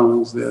had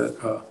songs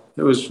that,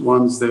 there was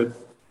ones that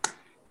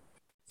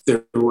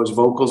there was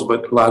vocals,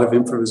 but a lot of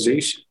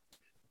improvisation.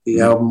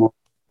 The album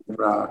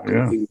rock.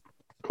 Yeah.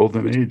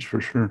 Golden age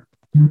for sure.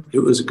 It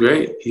was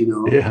great,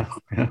 Yeah.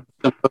 Some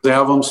of those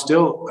albums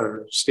still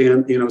are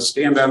stand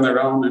on their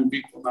own, and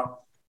people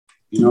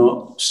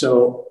know,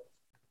 so,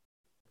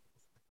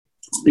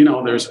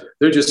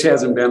 there just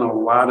hasn't been a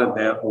lot of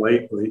that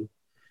lately.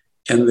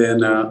 And then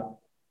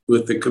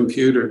with the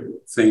computer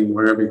thing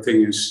where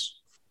everything is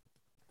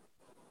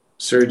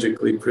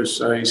surgically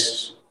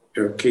precise,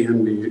 or it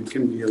can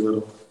be a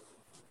little,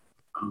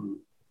 I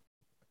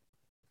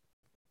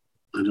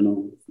don't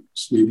know,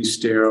 maybe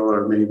sterile,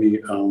 or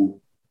maybe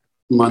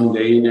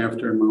mundane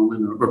after a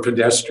moment, or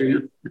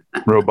pedestrian.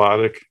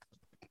 Robotic.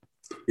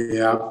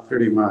 Yeah,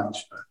 pretty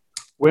much.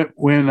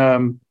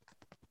 When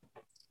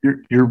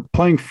you're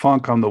playing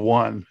funk on the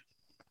one,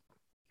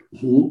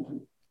 Mm-hmm.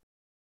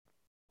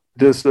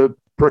 does the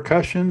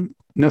percussion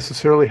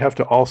necessarily have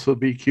to also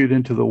be cued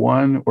into the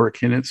one, or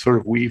can it sort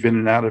of weave in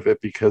and out of it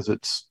because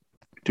it's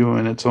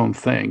doing its own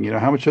thing?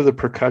 How much of the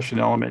percussion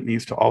element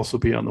needs to also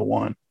be on the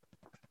one?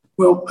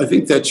 Well, I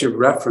think that's your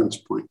reference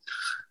point,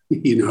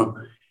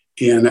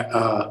 and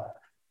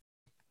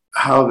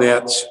how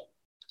that's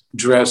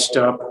dressed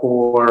up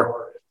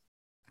or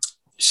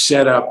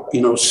set up.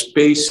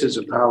 Space is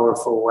a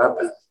powerful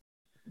weapon.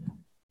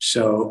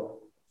 So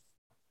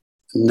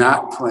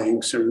not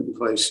playing certain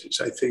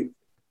places, I think,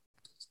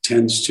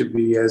 tends to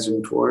be as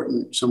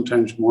important,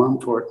 sometimes more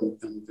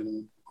important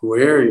than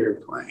where you're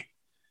playing,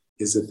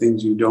 is the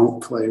things you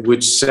don't play,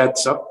 which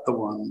sets up the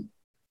one.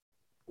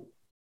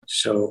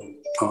 So,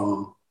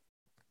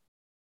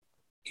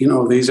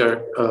 these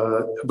are,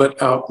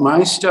 but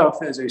my stuff,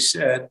 as I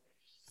said,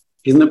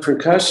 in the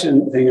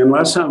percussion thing,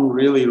 unless I'm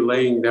really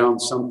laying down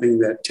something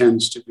that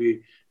tends to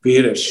be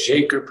it a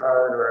shaker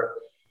part or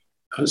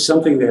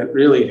something that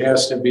really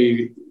has to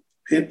be,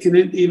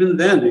 even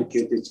then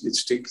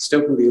it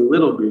still can be a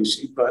little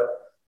greasy, but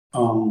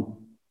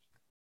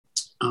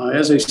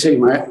as I say,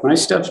 my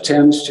stuff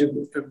tends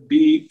to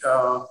be,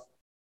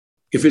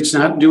 if it's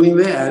not doing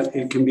that,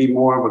 it can be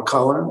more of a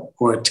color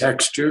or a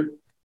texture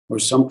or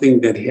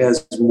something that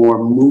has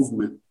more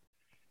movement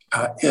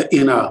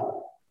in a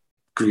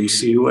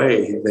greasy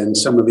way than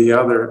some of the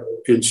other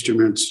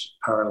instruments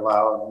are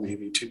allowed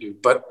maybe to do.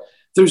 But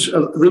there's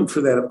a room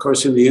for that, of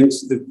course, in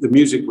the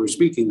music we're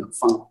speaking of,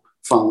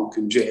 funk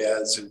and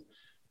jazz and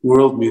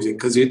world music,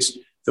 because it's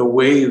the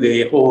way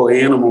the whole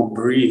animal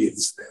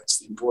breathes. That's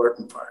the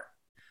important part,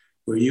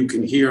 where you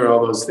can hear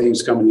all those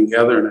things coming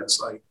together, and it's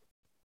like,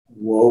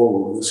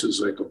 whoa, this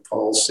is like a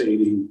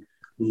pulsating,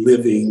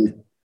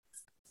 living,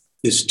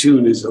 this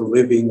tune is a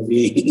living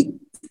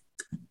being.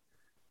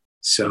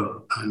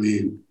 So,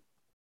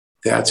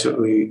 that's what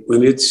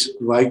when it's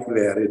like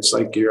that, it's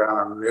like you're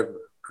on a river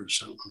or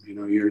something,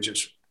 you're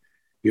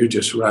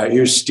just right,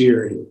 you're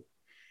steering,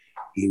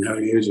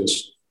 you're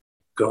just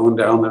going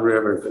down the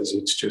river, because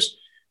it's just,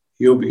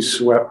 you'll be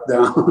swept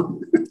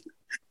down.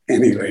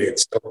 Anyway,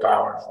 it's so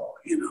powerful,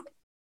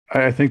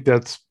 I think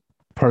that's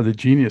part of the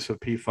genius of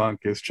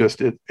P-Funk, is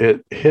just it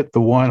hit the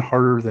one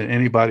harder than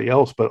anybody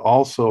else, but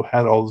also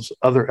had all those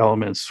other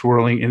elements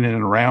swirling in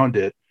and around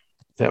it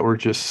that were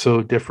just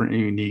so different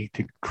and unique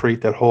to create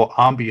that whole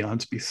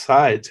ambiance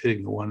besides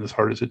hitting the one as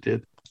hard as it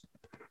did.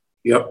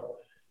 Yep.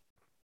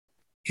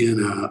 And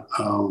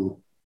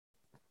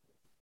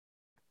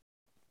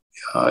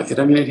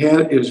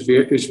it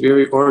was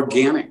very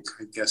organic,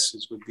 I guess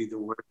would be the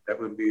word.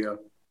 That would be a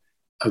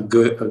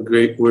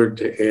great word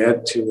to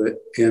add to it.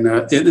 And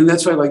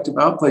that's what I liked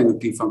about playing with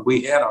P-Funk.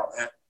 We had all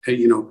that,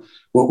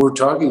 what we're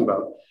talking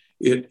about.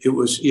 It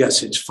was,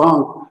 yes, it's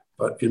funk,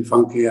 but in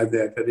funk he had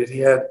that, but it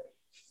had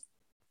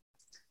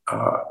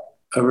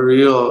a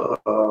real,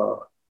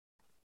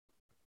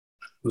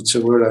 what's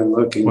the word I'm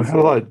looking for? It had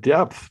a lot of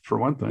depth, for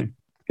one thing.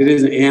 It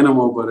is an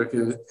animal, but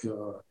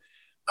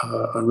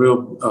a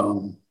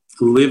real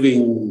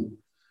living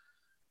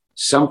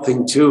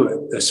something to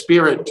it, a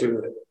spirit to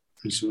it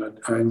is what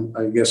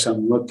I guess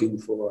I'm looking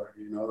for.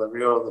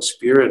 The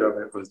spirit of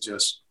it was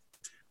just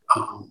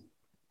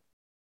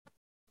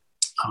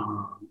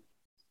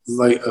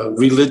like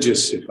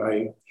religious, if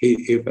I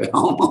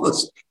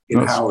almost,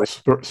 how it's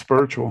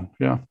spiritual,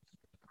 yeah.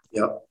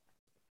 Yep.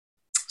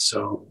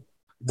 So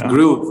the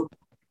groove,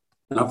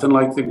 nothing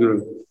like the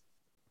groove.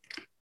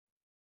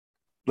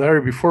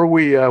 Larry, before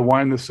we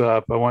wind this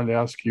up, I wanted to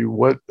ask you,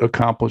 what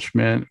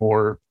accomplishment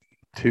or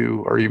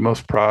two are you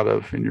most proud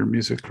of in your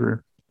music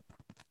career?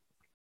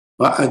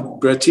 Well,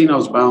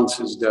 Bratino's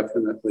Bounce is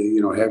definitely,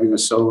 having a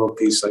solo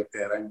piece like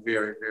that. I'm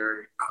very,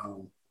 very,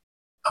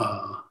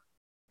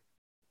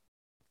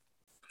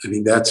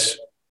 that's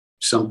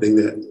something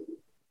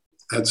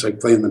that's like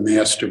playing the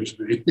Masters,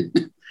 right?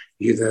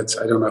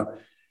 I don't know.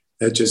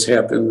 That just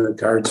happened. The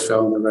cards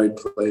fell in the right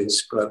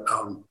place. But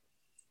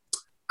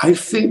I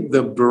think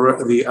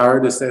the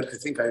artist that I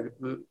think I'm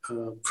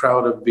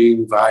proud of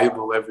being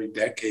viable every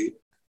decade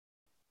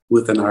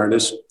with an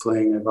artist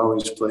playing. I've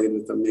always played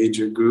with a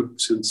major group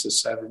since the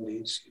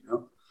 70s,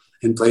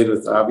 and played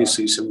with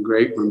obviously some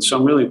great ones. So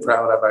I'm really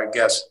proud of, I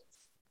guess,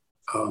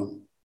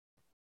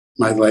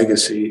 my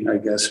legacy, I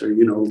guess, or,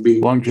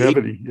 being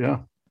longevity. Yeah.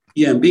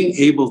 Yeah. And being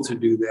able to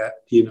do that,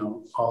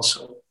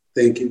 also.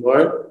 Thank you,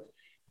 Lord.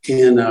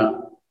 And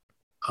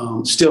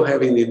still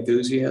having the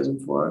enthusiasm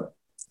for it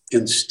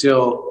and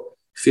still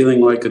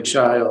feeling like a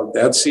child.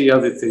 That's the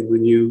other thing.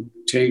 When you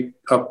take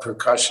up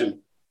percussion,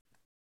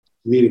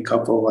 you need a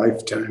couple of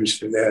lifetimes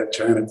for that,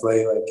 trying to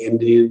play like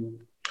Indian.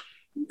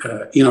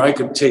 I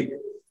could take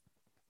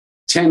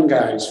 10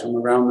 guys from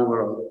around the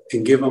world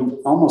and give them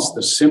almost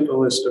the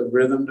simplest of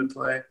rhythm to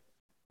play.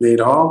 They'd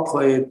all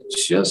play it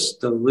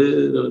just a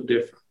little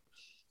different.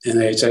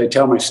 And as I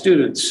tell my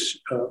students,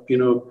 I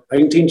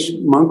can teach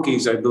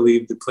monkeys, I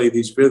believe, to play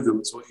these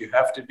rhythms. What you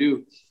have to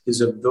do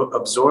is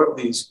absorb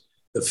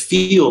the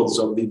feels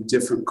of the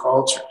different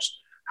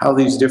cultures, how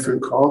these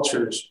different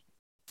cultures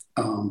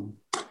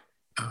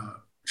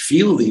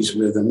feel these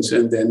rhythms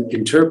and then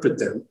interpret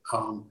them.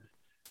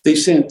 They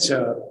sent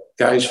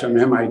guys from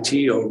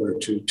MIT over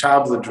to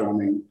tabla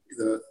drumming,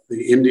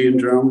 the Indian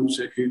drums.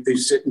 They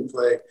sit and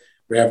play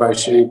Rabbi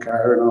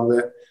Shankar and all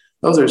that.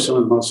 Those are some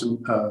of the most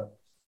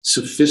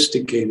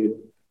sophisticated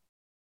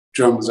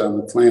drums on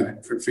the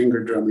planet for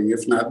finger drumming,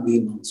 if not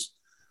the most.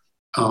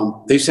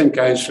 They sent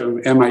guys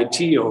from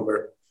MIT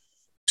over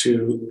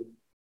to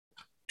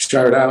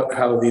start out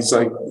how these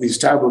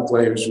tabla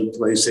players would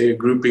play, say, a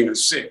grouping of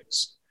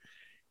 6.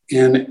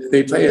 And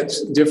they play it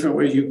a different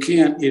way.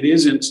 It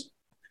isn't,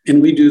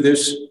 and we do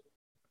this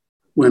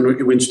when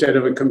instead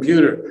of a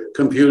computer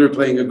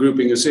playing a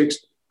grouping of 6,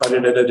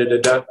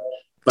 ba-da-da-da-da-da,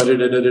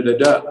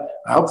 ba-da-da-da-da-da.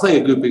 I'll play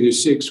a grouping of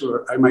 6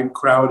 where I might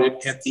crowd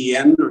it at the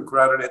end or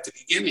crowd it at the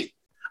beginning.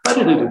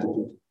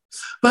 Ba-da-da-da-da-da,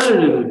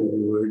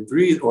 ba-da-da-da-da-da, or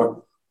breathe,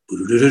 or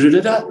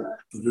ba-da-da-da-da-da,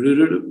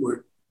 where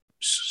it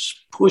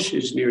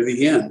pushes near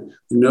the end,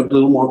 a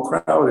little more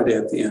crowded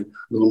at the end,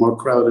 a little more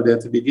crowded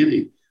at the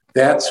beginning.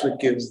 That's what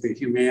gives the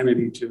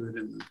humanity to it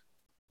and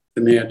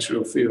the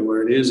natural feel,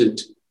 where it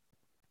isn't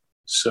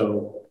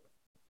so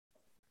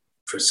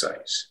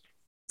precise.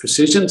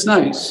 Precision's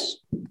nice,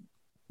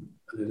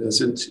 but it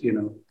isn't,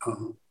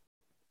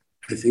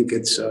 I think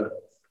there's a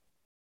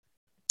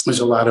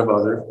lot of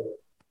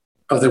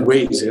other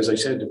ways, as I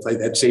said, to play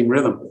that same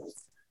rhythm.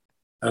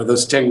 Out of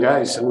those 10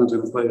 guys, someone's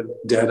going to play it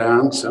dead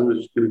on,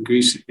 someone's going to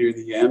grease it near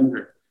the end,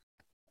 or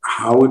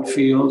how it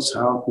feels,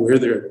 where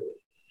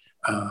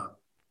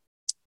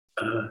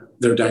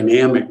their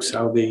dynamics,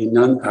 how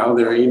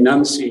they're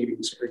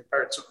enunciating certain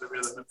parts of the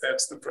rhythm, if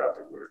that's the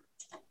proper word.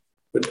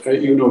 But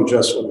you know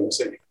just what I'm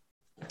saying.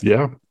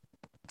 Yeah.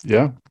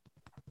 Yeah.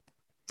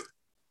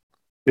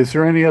 Is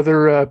there any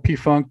other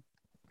P-Funk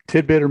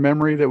tidbit or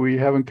memory that we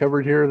haven't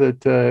covered here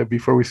that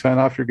before we sign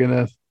off, you're going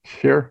to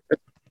share?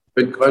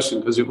 Good question,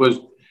 because it was,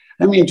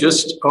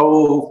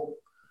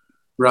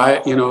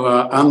 right,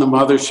 on the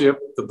mothership,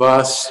 the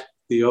bus,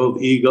 the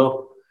old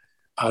Eagle,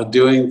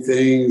 doing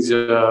things,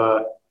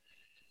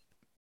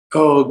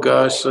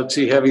 let's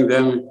see, having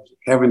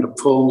to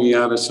pull me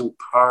out of some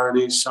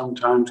parties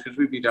sometimes because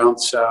we'd be down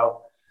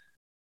south.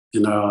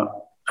 And I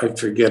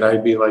forget,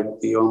 I'd be like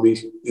the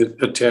only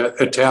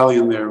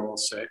Italian there, we'll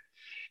say.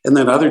 And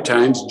then other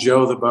times,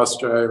 Joe, the bus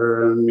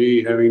driver, and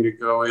me having to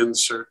go in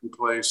certain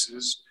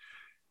places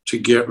to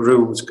get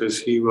rooms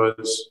because he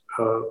was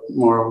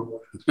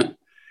more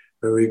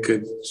where we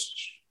could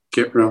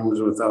get rooms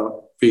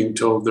without being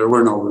told there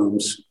were no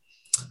rooms.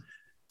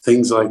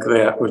 Things like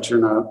that, which are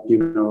not,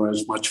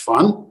 as much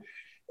fun.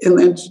 And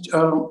then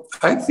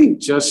I think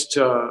just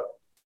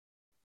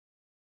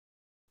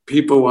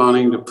people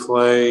wanting to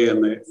play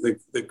and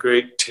the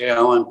great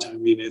talent. I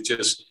mean, it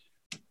just,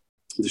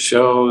 the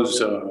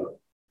shows,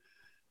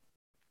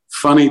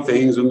 funny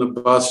things when the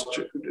bus,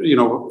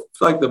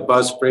 like the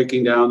bus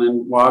breaking down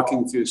and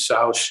walking through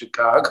South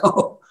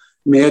Chicago.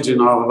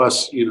 Imagine all of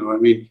us,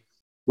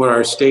 where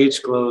our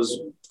stage clothes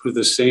were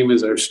the same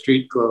as our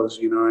street clothes,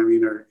 we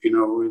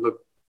look.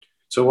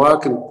 So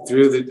walking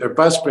through our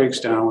bus breaks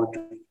down, we're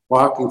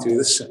walking through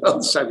the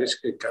south side of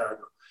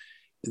Chicago.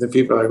 And the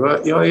people are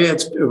like, well, yeah,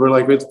 we're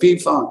like, it's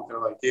P-Funk. They're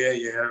like, yeah,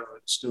 we're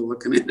still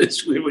looking at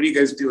this. What are you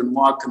guys doing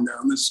walking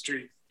down the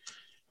street?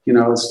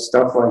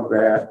 Stuff like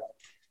that.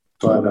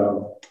 But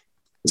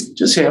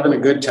just having a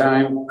good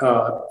time.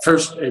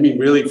 First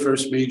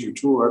major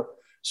tour.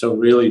 So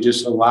really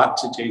just a lot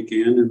to take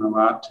in and a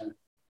lot to,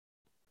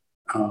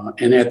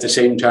 and at the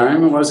same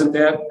time, it wasn't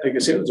that, like I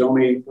said, it was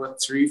only,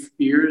 3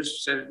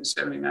 years,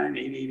 79,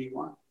 80,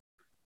 81.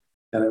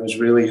 And I was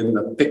really in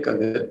the thick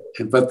of it.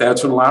 But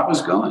that's when a lot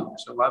was going.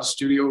 So a lot of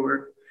studio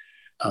work,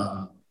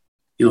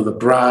 the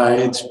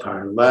Brides,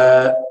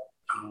 Parlette,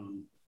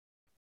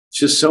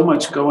 just so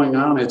much going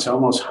on. It's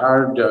almost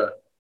hard to,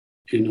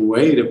 in a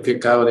way, to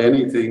pick out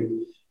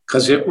anything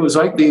because it was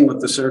like being with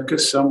the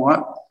circus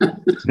somewhat.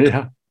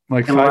 Yeah,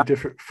 like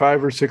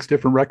 5 or 6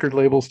 different record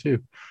labels too.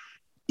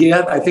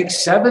 Yeah, I think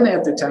 7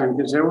 at the time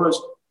because there was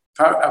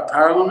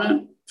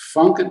Parliament,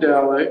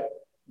 Funkadelic,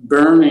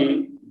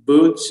 Bernie,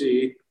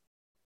 Bootsy,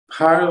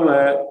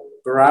 Parlet,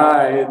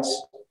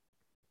 Brides,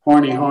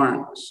 Horny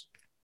Horns.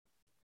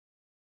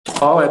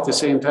 All at the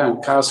same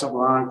time.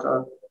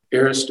 Casablanca,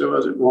 Arista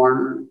was at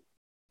Warner.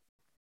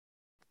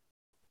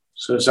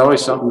 So it's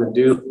always something to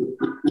do.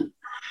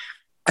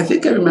 I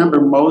think I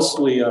remember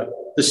mostly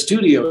the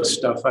studio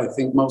stuff. I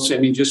think mostly, I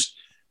mean, just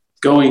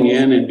going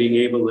in and being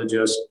able to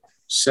just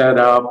set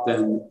up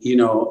and, you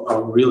know,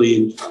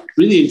 really,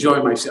 really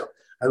enjoy myself.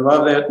 I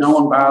love that. No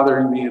one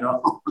bothering me at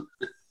all.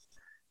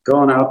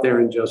 Going out there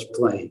and just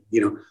playing,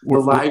 you know, the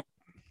live,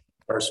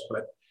 of course,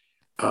 but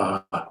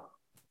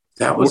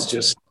that was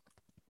just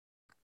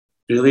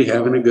really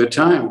having a good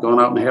time, going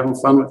out and having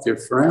fun with your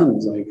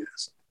friends, I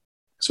guess.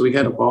 So we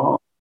had a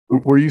ball.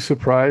 Were you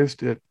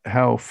surprised at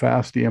how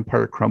fast the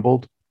empire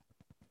crumbled?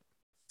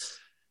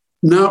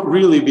 Not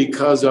really,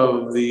 because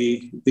of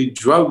the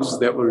drugs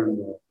that were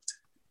involved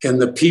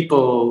and the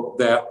people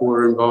that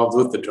were involved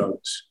with the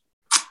drugs.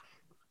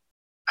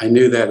 I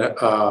knew that,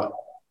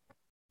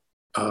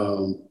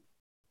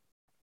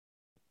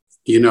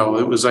 you know,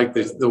 it was like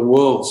the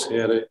wolves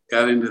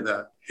got into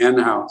the hen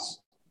house,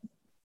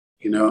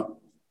 you know,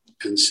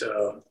 and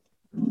so,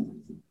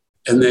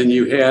 and then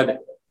you had,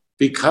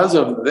 because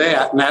of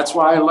that, and that's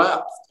why I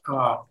left,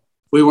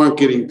 we weren't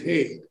getting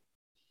paid.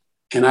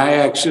 And I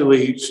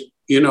actually,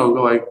 you know,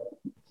 like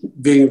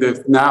being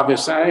the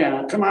novice I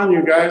am, come on,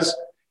 you guys,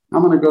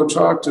 I'm going to go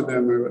talk to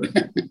them or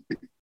whatever.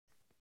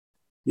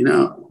 You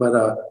know,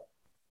 but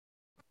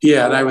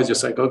yeah, and I was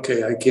just like,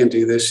 okay, I can't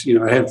do this. You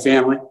know, I had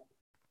family, a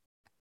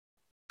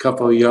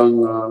couple of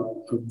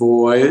young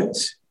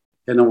boys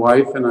and a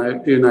wife,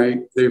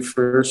 and they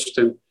first,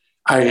 and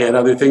I had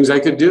other things I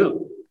could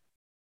do.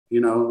 You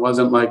know, it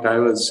wasn't like I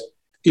was,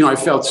 you know, I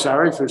felt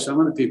sorry for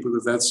some of the people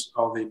because that's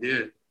all they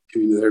did. I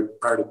mean, they're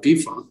part of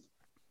P-Funk.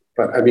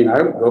 But I mean,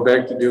 I would go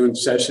back to doing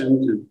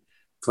sessions and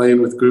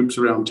playing with groups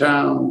around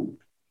town,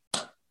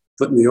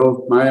 putting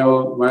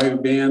my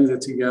band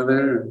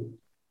together.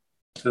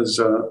 Because,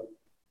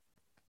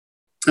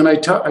 and I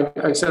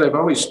said I've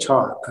always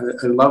taught.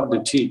 I love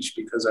to teach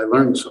because I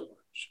learned so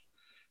much.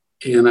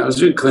 And I was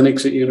doing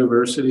clinics at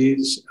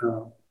universities.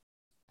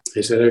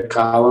 I said a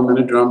column in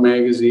a drum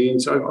magazine.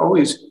 So I've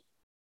always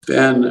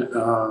been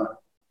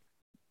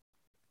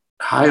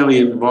highly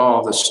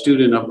involved, a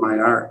student of my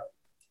art.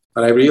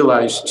 But I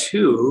realized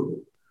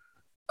too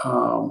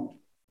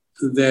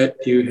that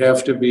you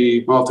have to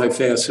be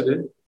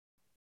multifaceted.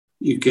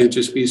 You can't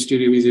just be a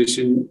studio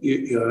musician.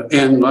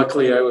 And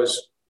luckily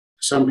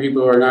some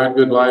people are not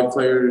good live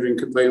players and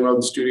can play well in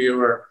the studio,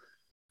 or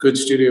good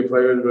studio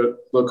players but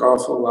look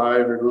awful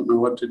live or don't know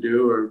what to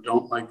do or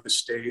don't like the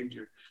stage.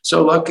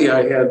 So lucky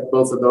I had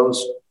both of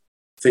those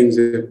things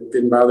that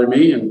didn't bother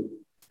me, and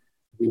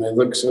I mean, I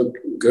look so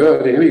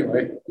good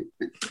anyway.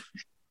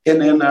 And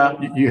then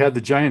you had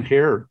the giant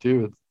hair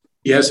too.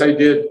 Yes, I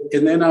did.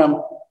 And then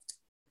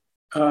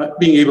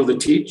being able to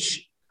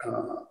teach,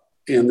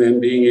 and then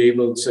being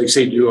able to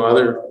say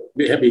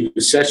being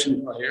a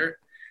session player.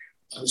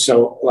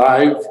 So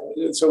live.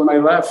 So when I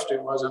left,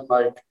 it wasn't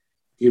like,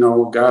 you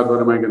know, God,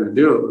 what am I going to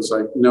do? It was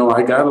like, no,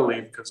 I got to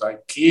leave because I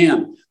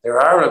can. There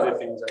are other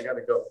things. I got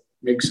to go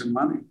make some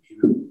money. You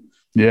know?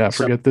 Yeah,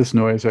 forget this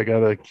noise. I got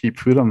to keep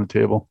food on the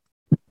table.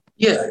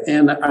 Yeah,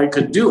 and I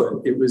could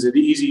do it. It was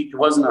easy. It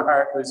wasn't a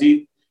hard. It was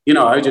easy. You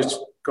know, I just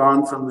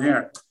gone from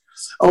there.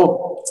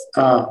 Oh,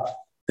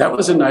 that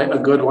was a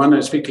good one.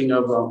 And speaking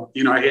of,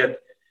 you know,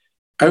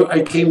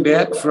 I came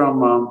back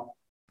from.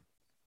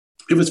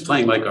 It was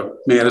playing like a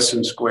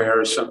Madison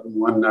Square or something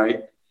one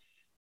night,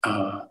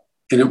 and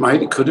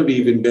it could have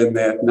even been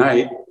that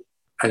night.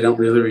 I don't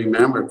really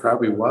remember. It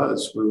probably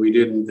was where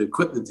the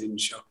equipment didn't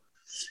show.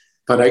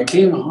 But I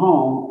came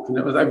home,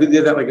 and I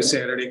did that like a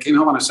Saturday. I came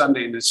home on a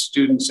Sunday, and the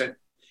student said,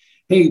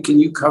 hey, can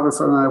you cover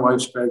for my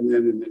wife's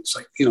pregnant? And it's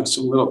like, you know,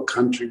 some little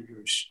country,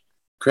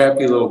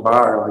 crappy little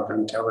bar, like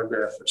on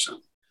Telegraph or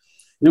something.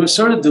 And it was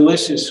sort of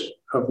delicious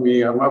of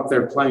me. I'm up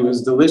there playing. It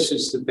was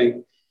delicious to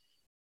think,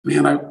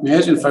 man, I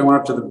imagine if I went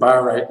up to the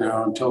bar right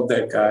now and told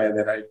that guy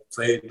that I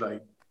played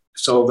like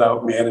sold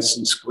out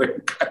Madison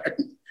Square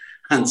Garden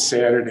on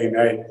Saturday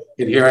night.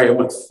 And here I am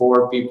with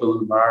 4 people in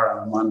the bar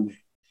on a Monday.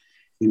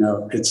 You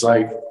know, it's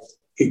like,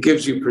 it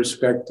gives you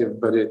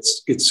perspective, but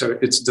it's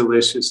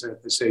delicious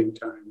at the same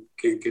time. You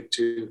can't get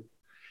too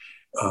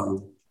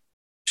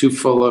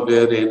full of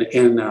it.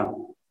 And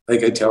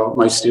like I tell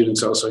my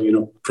students also, you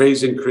know,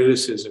 praise and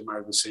criticism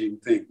are the same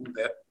thing.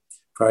 That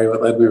probably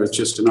what led me was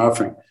just an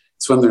offering.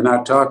 It's when they're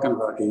not talking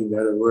about you, you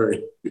better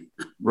worry.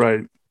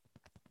 Right.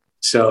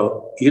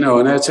 So, you know,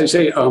 and as I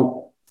say,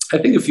 I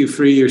think if you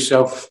free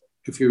yourself,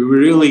 if you're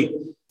really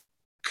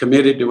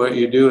committed to what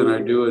you do and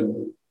are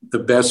doing the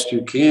best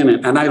you can,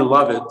 and I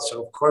love it,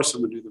 so of course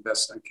I'm gonna do the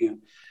best I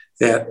can,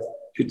 that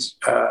it's,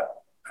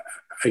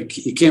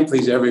 you can't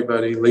please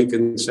everybody.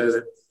 Lincoln said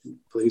it,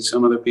 please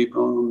some other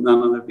people,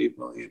 none other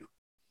people, you know.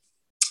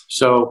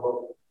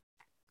 So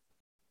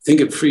I think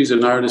it frees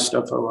an artist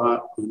up a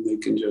lot when they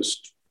can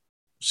just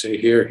say,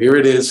 here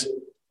it is.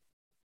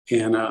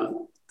 And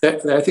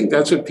I think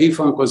that's what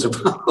P-Funk was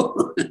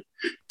about,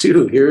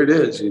 too. Here it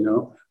is,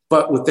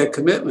 But with that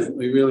commitment,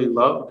 we really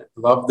loved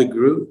the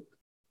group.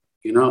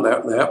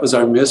 That was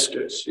our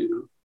mistress,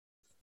 You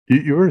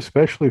were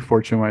especially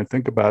fortunate when I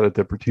think about it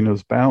that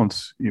Bertino's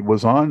Bounce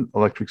was on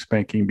Electric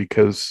Spanking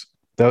because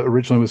that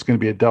originally was going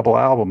to be a double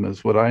album,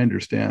 is what I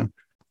understand.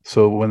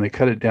 So when they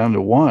cut it down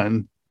to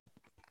one,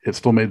 it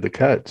still made the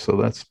cut. So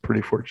that's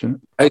pretty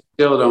fortunate. I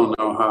still don't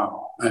know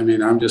how. I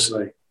mean, I'm just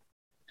like,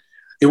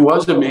 it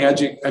was a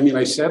magic. I mean,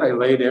 I said I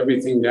laid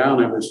everything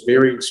down. I was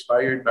very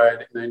inspired by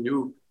it. And I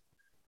knew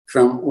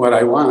from what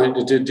I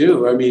wanted to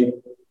do. I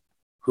mean,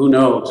 who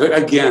knows?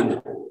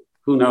 Again,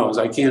 who knows?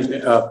 I can't,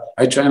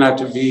 I try not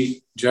to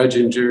be judge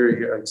and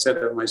jury. I said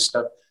that my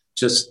stuff,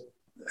 just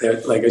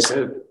like I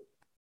said,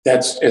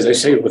 that's, as I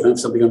say, with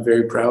something I'm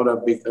very proud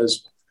of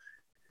because,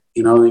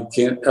 you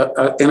can't,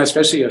 and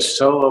especially a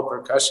solo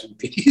percussion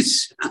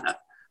piece.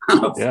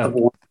 Yeah,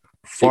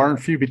 far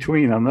and few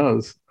between on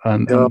those.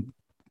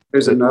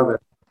 There's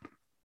another.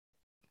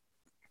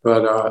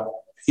 But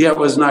yeah, it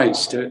was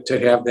nice to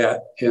have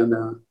that and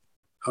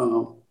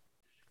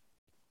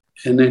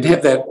then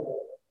have that.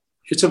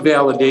 It's a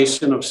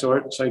validation of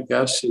sorts, I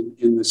guess,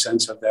 in the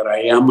sense of that I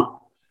am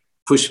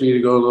pushed me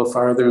to go a little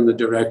farther in the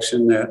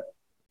direction that,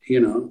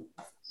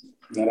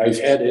 that I've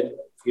headed,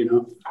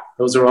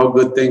 those are all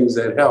good things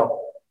that help.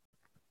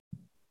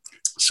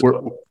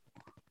 So,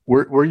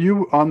 were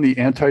you on the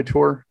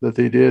Anti-Tour that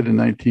they did in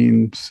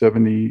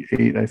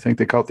 1978? I think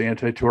they called it the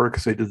Anti-Tour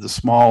because they did the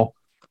small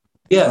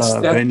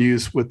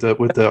venues with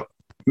the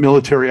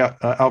military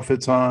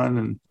outfits on,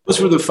 and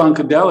those were the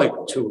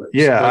Funkadelic tours.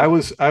 Yeah, I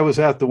was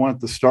at the one at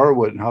the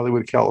Starwood in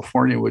Hollywood,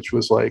 California, which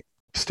was like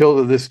still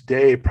to this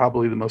day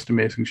probably the most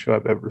amazing show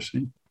I've ever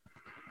seen.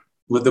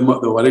 With the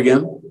what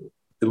again?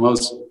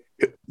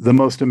 The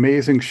most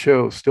amazing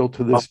show still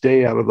to this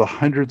day out of the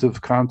hundreds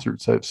of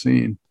concerts I've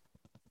seen.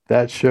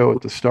 That show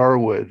at the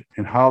Starwood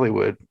in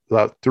Hollywood,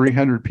 about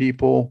 300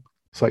 people.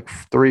 It's like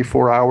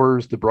 3-4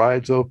 hours. The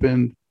brides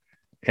opened.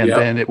 And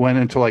then it went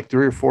into like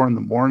 3 or 4 in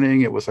the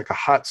morning. It was like a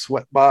hot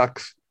sweat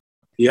box.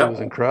 Yeah. It was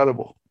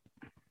incredible.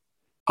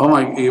 Oh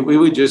my, we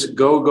would just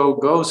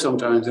go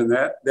sometimes. And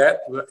that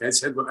I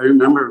said, I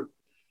remember,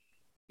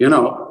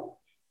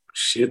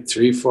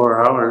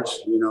 3-4 hours,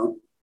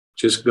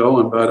 just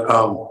going. But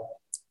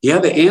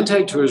the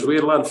Anti-Tours, we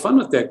had a lot of fun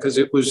with that because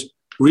it was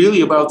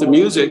really about the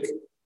music.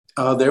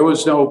 There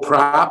was no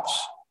props.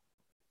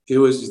 It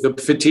was the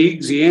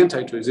fatigues, the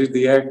Anti-Tours,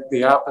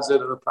 the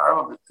opposite of the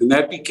Parliament. And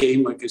that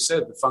became, like I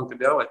said, the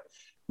Funkadelic,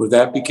 where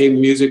that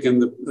became music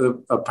and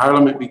the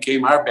Parliament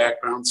became our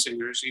background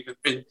singers, even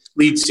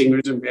lead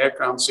singers and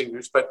background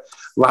singers. But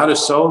a lot of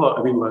solo,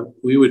 I mean,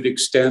 we would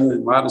extend a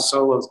lot of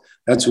solos.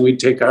 That's when we'd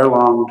take our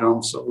long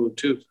drum solo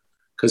too,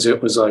 because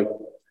it was like,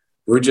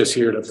 we're just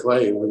here to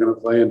play. We're going to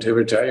play until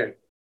we're tired.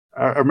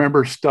 I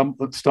remember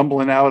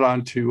stumbling out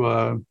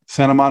onto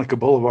Santa Monica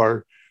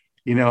Boulevard,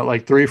 at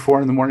like 3 or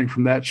 4 in the morning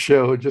from that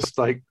show, just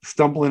like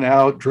stumbling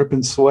out,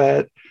 dripping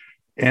sweat,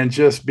 and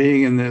just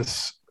being in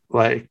this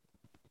like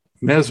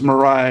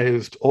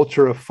mesmerized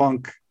ultra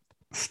funk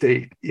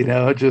state,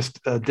 just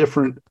a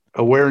different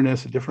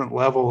awareness, a different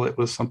level. It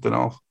was something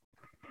else.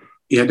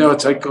 Yeah, no,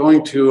 it's like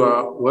going to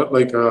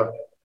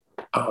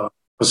a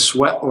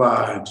sweat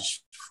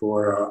lodge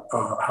for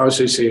how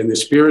should I say, in the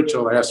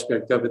spiritual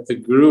aspect of it, the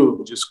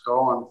groove, just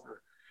going for,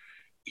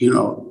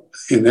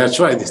 and that's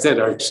why they said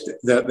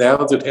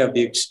that would have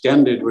the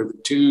extended where the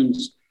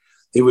tunes,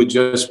 it would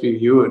just be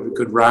you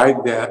could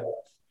ride that.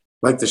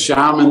 Like the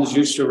shamans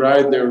used to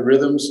ride their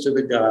rhythms to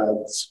the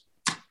gods.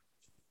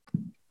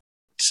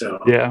 So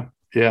yeah,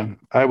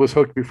 I was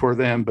hooked before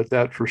then, but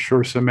that for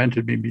sure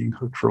cemented me being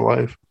hooked for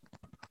life.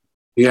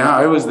 Yeah,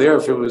 I was there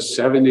if it was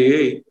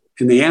 78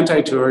 in the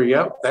Anti-Tour.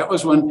 Yep, that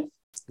was when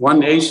One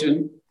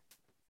Nation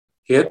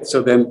hit.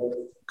 So then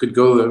could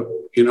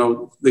go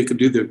they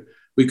could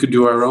we could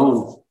do our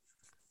own.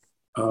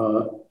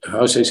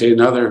 How should I say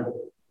another?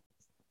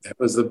 That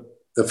was the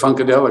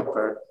Funkadelic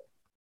part.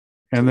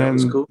 And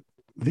then cool.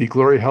 The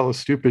Glory Hella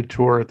Stupid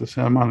tour at the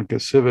Santa Monica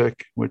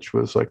Civic, which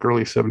was like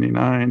early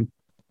 79.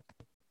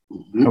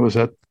 I was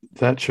at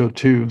that show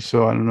too.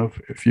 So I don't know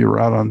if you were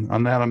out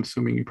on that. I'm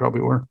assuming you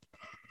probably were.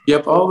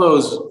 Yep. All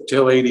those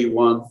till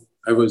 81.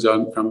 I was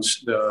on from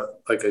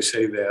like I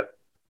say that.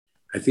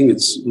 I think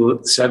it's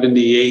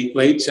 78,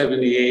 late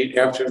 78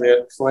 after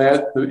the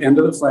end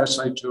of the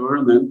Flashlight tour.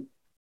 And then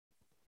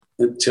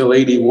until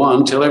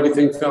 81, till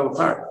everything fell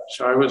apart.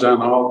 So I was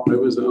on all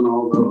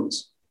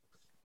those.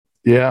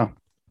 Yeah.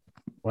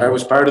 Wow. I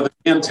was part of the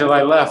band till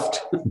I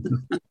left.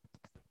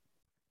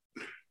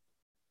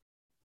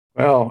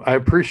 Well, I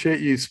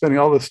appreciate you spending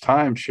all this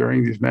time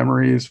sharing these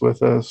memories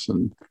with us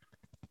and,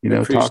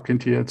 talking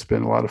to you. It's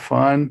been a lot of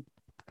fun.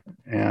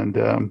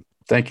 And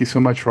thank you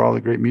so much for all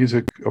the great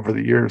music over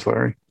the years,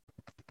 Larry.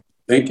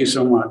 Thank you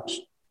so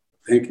much.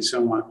 Thank you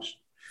so much.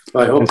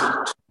 Well, I hope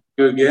to see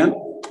you again.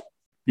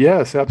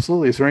 Yes,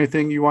 absolutely. Is there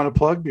anything you want to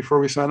plug before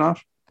we sign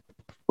off?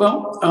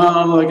 Well,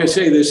 like I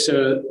say,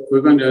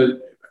 we're going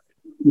to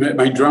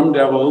my Drum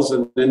Devils,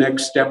 and the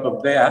next step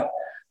of that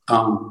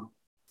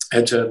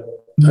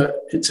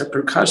It's a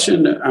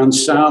percussion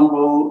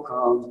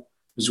ensemble,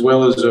 as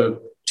well as a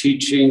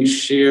teaching,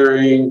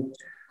 sharing.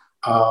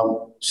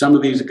 Some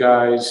of these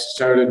guys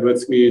started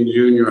with me in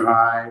junior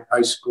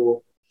high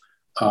school,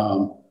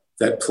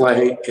 that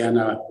play. And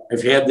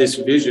I've had this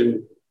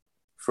vision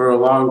for a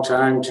long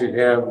time to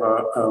have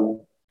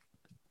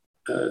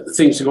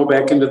things to go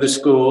back into the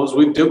schools.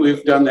 We've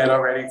done that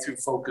already through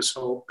Focus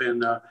Hope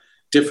and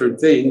different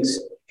things,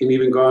 and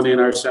even gone in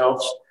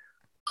ourselves.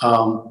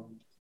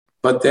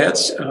 But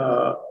that's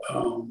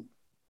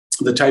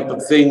the type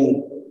of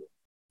thing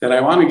that I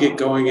want to get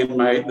going in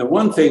the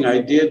one thing I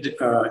did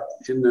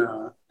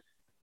in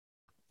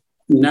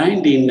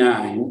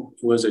 99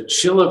 was a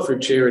Chill Up for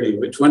Charity,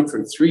 which went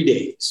for 3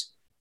 days,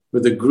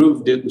 where the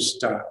groove didn't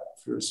stop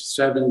for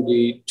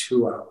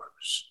 72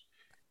 hours.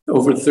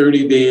 Over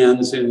 30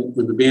 bands, and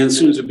when as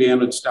soon as the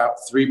band would stop,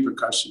 3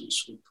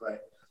 percussionists would play.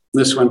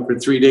 This went for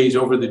 3 days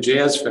over the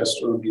Jazz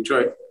Festival in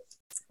Detroit.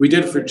 We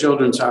did it for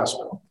Children's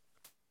Hospital.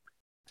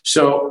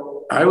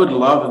 So I would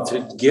love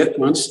to get,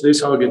 once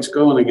this all gets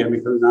going again,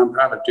 because the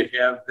nonprofit, to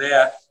have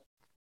that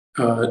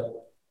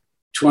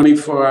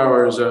 24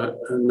 hours,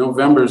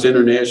 November's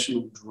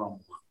International Drum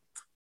Month.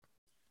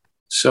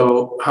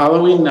 So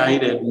Halloween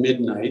night at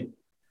midnight,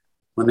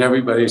 when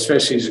everybody,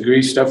 especially as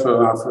Grease stuff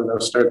will offer, they'll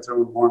start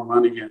throwing more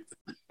money at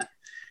them.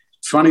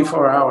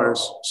 24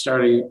 hours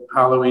starting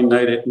Halloween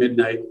night at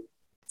midnight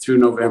through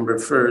November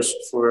 1st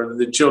for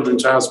the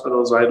children's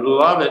hospitals. I'd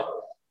love it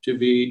to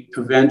be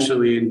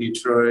eventually in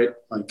Detroit,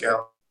 like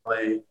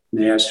LA,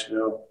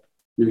 Nashville,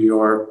 New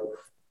York,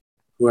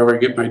 whoever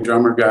get my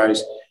drummer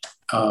guys.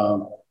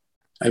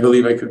 I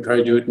believe I could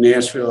probably do it in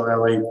Nashville,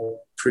 LA,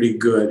 pretty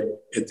good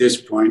at this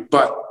point,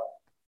 but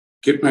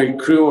get my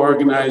crew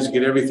organized,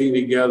 get everything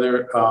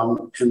together,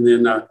 and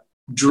then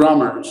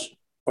drummers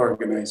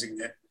organizing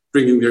it,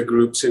 bringing their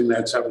groups in.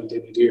 That's how we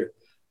did it here.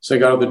 So I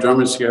got all the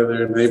drummers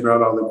together and they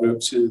brought all the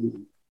groups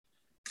in.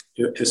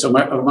 So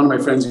one of my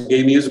friends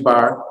gave me his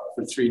bar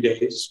for 3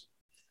 days.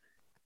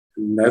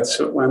 And that's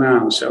what went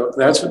on. So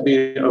that's what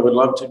I would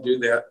love to do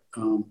that.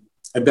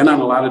 I've been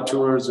on a lot of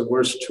tours. The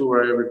worst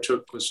tour I ever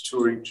took was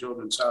touring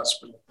Children's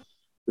Hospital,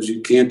 because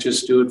you can't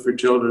just do it for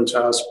Children's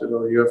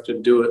Hospital. You have to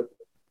do it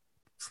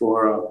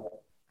for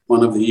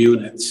one of the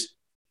units.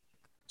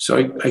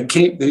 So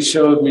they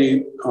showed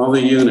me all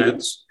the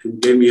units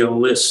and gave me a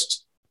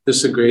list. This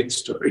is a great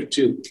story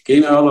too.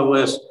 Gave me all the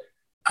list.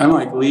 I'm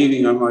like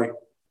leaving. I'm like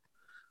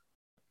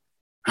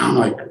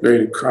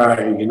ready to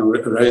cry,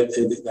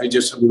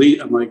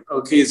 right? I'm like,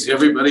 okay, is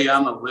everybody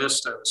on the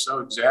list? I was so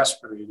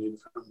exasperated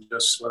from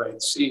just what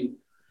I'd seen.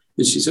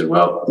 And she said,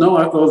 well, no,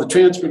 the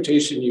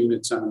transportation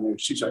unit's on there.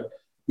 She's like,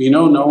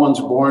 no one's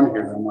born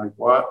here. I'm like,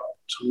 what?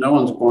 So no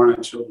one's born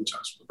at Children's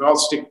Hospital. They're all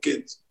sick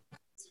kids.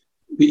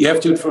 But you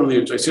have to do it from the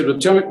unit. I said, well,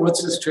 tell me,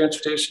 what's this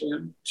transportation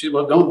unit? She said,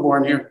 well, don't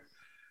born here.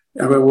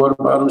 I went, what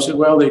about them? She said,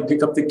 well, they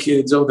pick up the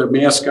kids. Oh, their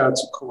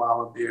mascot's a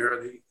koala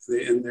bear.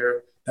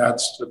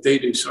 That's what they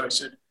do. So I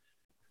said,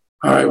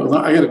 all right, well,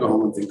 I got to go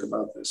home and think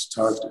about this,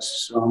 talk to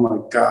this. So I'm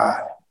like,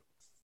 God,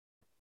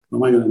 what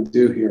am I going to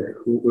do here?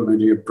 What am I going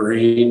to do? A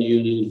brain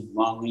unit,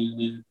 lung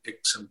unit,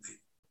 pick something.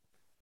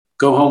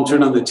 Go home,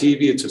 turn on the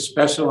TV. It's a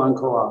special on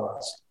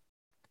koalas.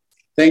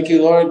 Thank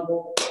you, Lord.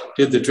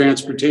 Did the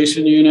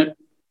transportation unit.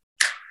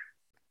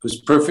 It was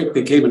perfect.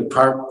 They came and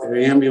parked their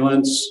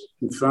ambulance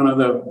in front of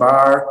the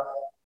bar a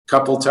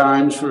couple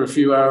times for a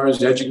few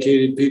hours,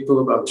 educated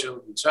people about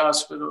Children's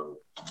Hospital,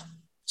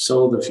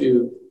 sold a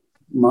few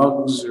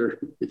mugs,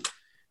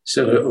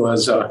 so it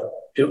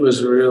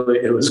was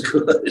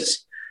good,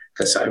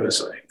 because I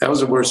was like, that was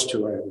the worst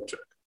tour I ever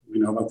took. We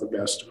know about the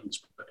best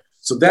ones.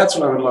 So that's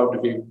what I would love to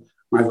be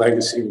my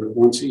legacy, where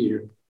once a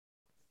year,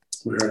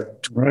 where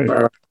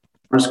our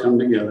arms come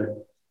together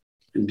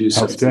and do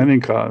something.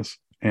 Outstanding cause,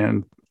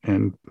 and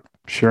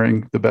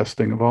sharing the best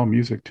thing of all,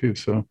 music too.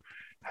 So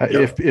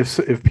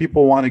if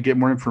people want to get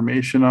more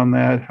information on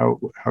that, how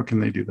can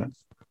they do that?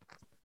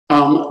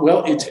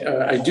 Well,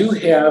 I do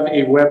have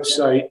a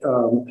website,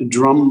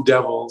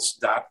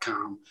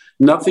 drumdevils.com.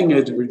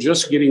 We're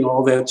just getting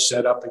all that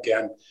set up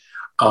again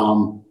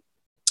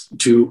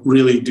to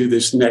really do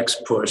this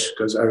next push,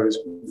 because I was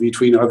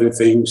between other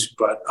things,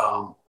 but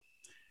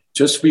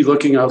just be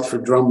looking out for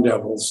Drum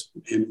Devils,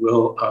 and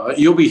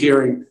you'll be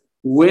hearing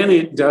when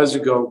it does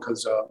go,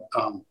 because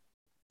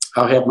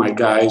I'll have my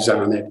guys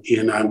on it,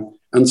 and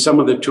on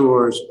some of the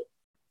tours,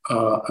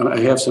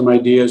 I have some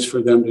ideas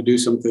for them to do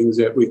some things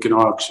that we can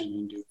auction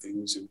and do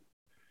things.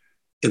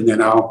 And then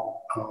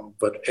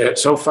but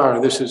so far,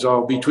 this is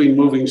all between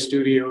moving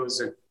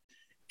studios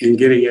and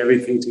getting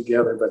everything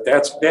together. But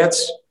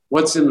that's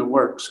what's in the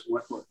works,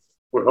 what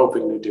we're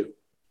hoping to do.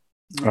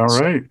 All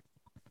right.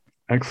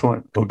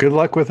 Excellent. Well, good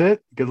luck with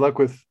it. Good luck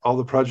with all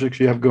the projects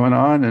you have going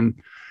on.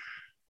 And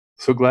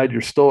so glad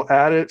you're still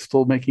at it,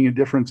 still making a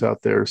difference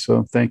out there.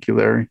 So thank you,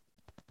 Larry.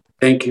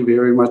 Thank you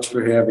very much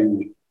for having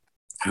me.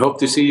 I hope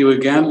to see you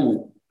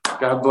again.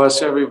 God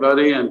bless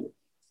everybody, and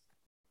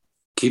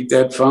keep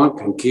that funk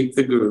and keep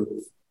the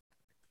groove.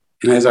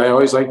 And as I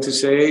always like to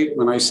say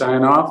when I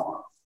sign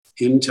off,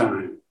 in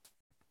time.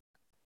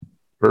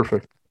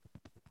 Perfect.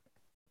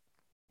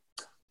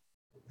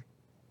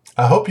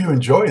 I hope you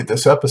enjoyed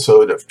this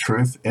episode of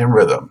Truth in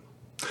Rhythm.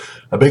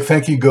 A big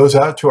thank you goes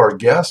out to our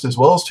guest as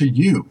well as to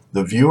you,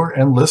 the viewer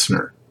and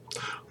listener.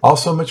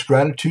 Also, much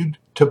gratitude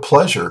to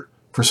Pleasure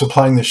for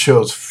supplying the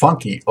show's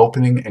funky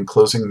opening and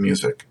closing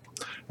music.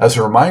 As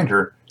a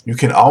reminder, you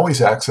can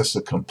always access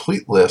the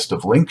complete list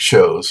of linked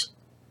shows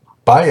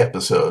by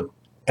episode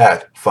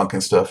at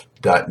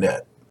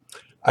funknstuff.net.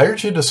 I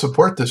urge you to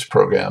support this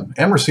program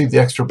and receive the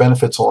extra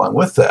benefits along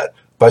with that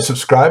by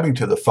subscribing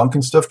to the Funk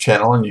and Stuff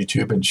channel on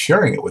YouTube and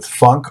sharing it with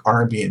funk,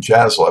 R&B, and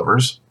jazz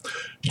lovers,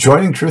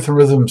 joining Truth in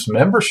Rhythm's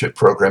membership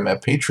program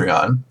at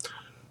Patreon,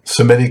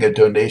 submitting a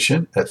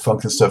donation at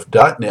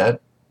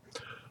funkandstuff.net,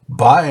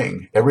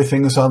 buying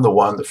Everything is on the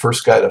One, the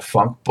First Guide to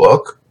Funk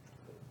book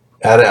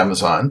at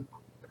Amazon,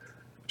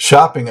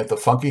 shopping at the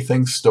Funky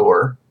Things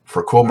store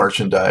for cool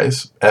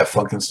merchandise at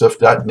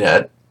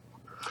funkandstuff.net,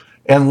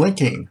 and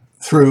linking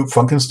through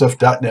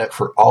funkandstuff.net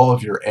for all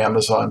of your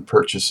Amazon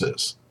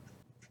purchases.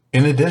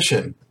 In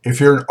addition,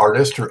 if you're an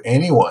artist or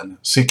anyone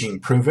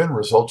seeking proven,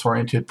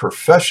 results-oriented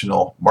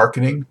professional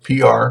marketing,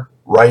 PR,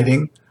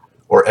 writing,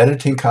 or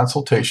editing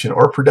consultation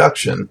or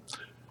production,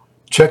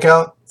 check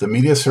out the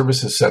media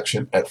services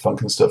section at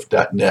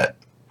funkandstuff.net.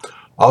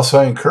 Also,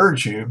 I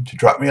encourage you to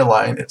drop me a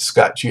line at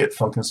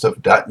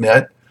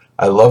scottg@funkandstuff.net.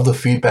 I love the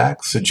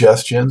feedback,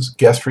 suggestions,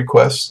 guest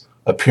requests,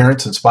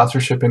 appearance and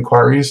sponsorship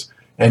inquiries,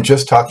 and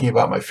just talking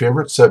about my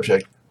favorite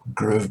subject,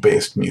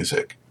 groove-based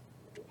music.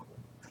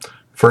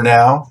 For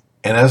now,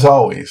 and as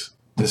always,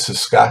 this is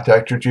Scott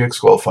Dr.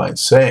 GX Goldfine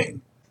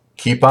saying,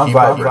 keep on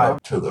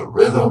vibing to the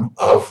rhythm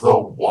of the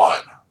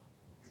one.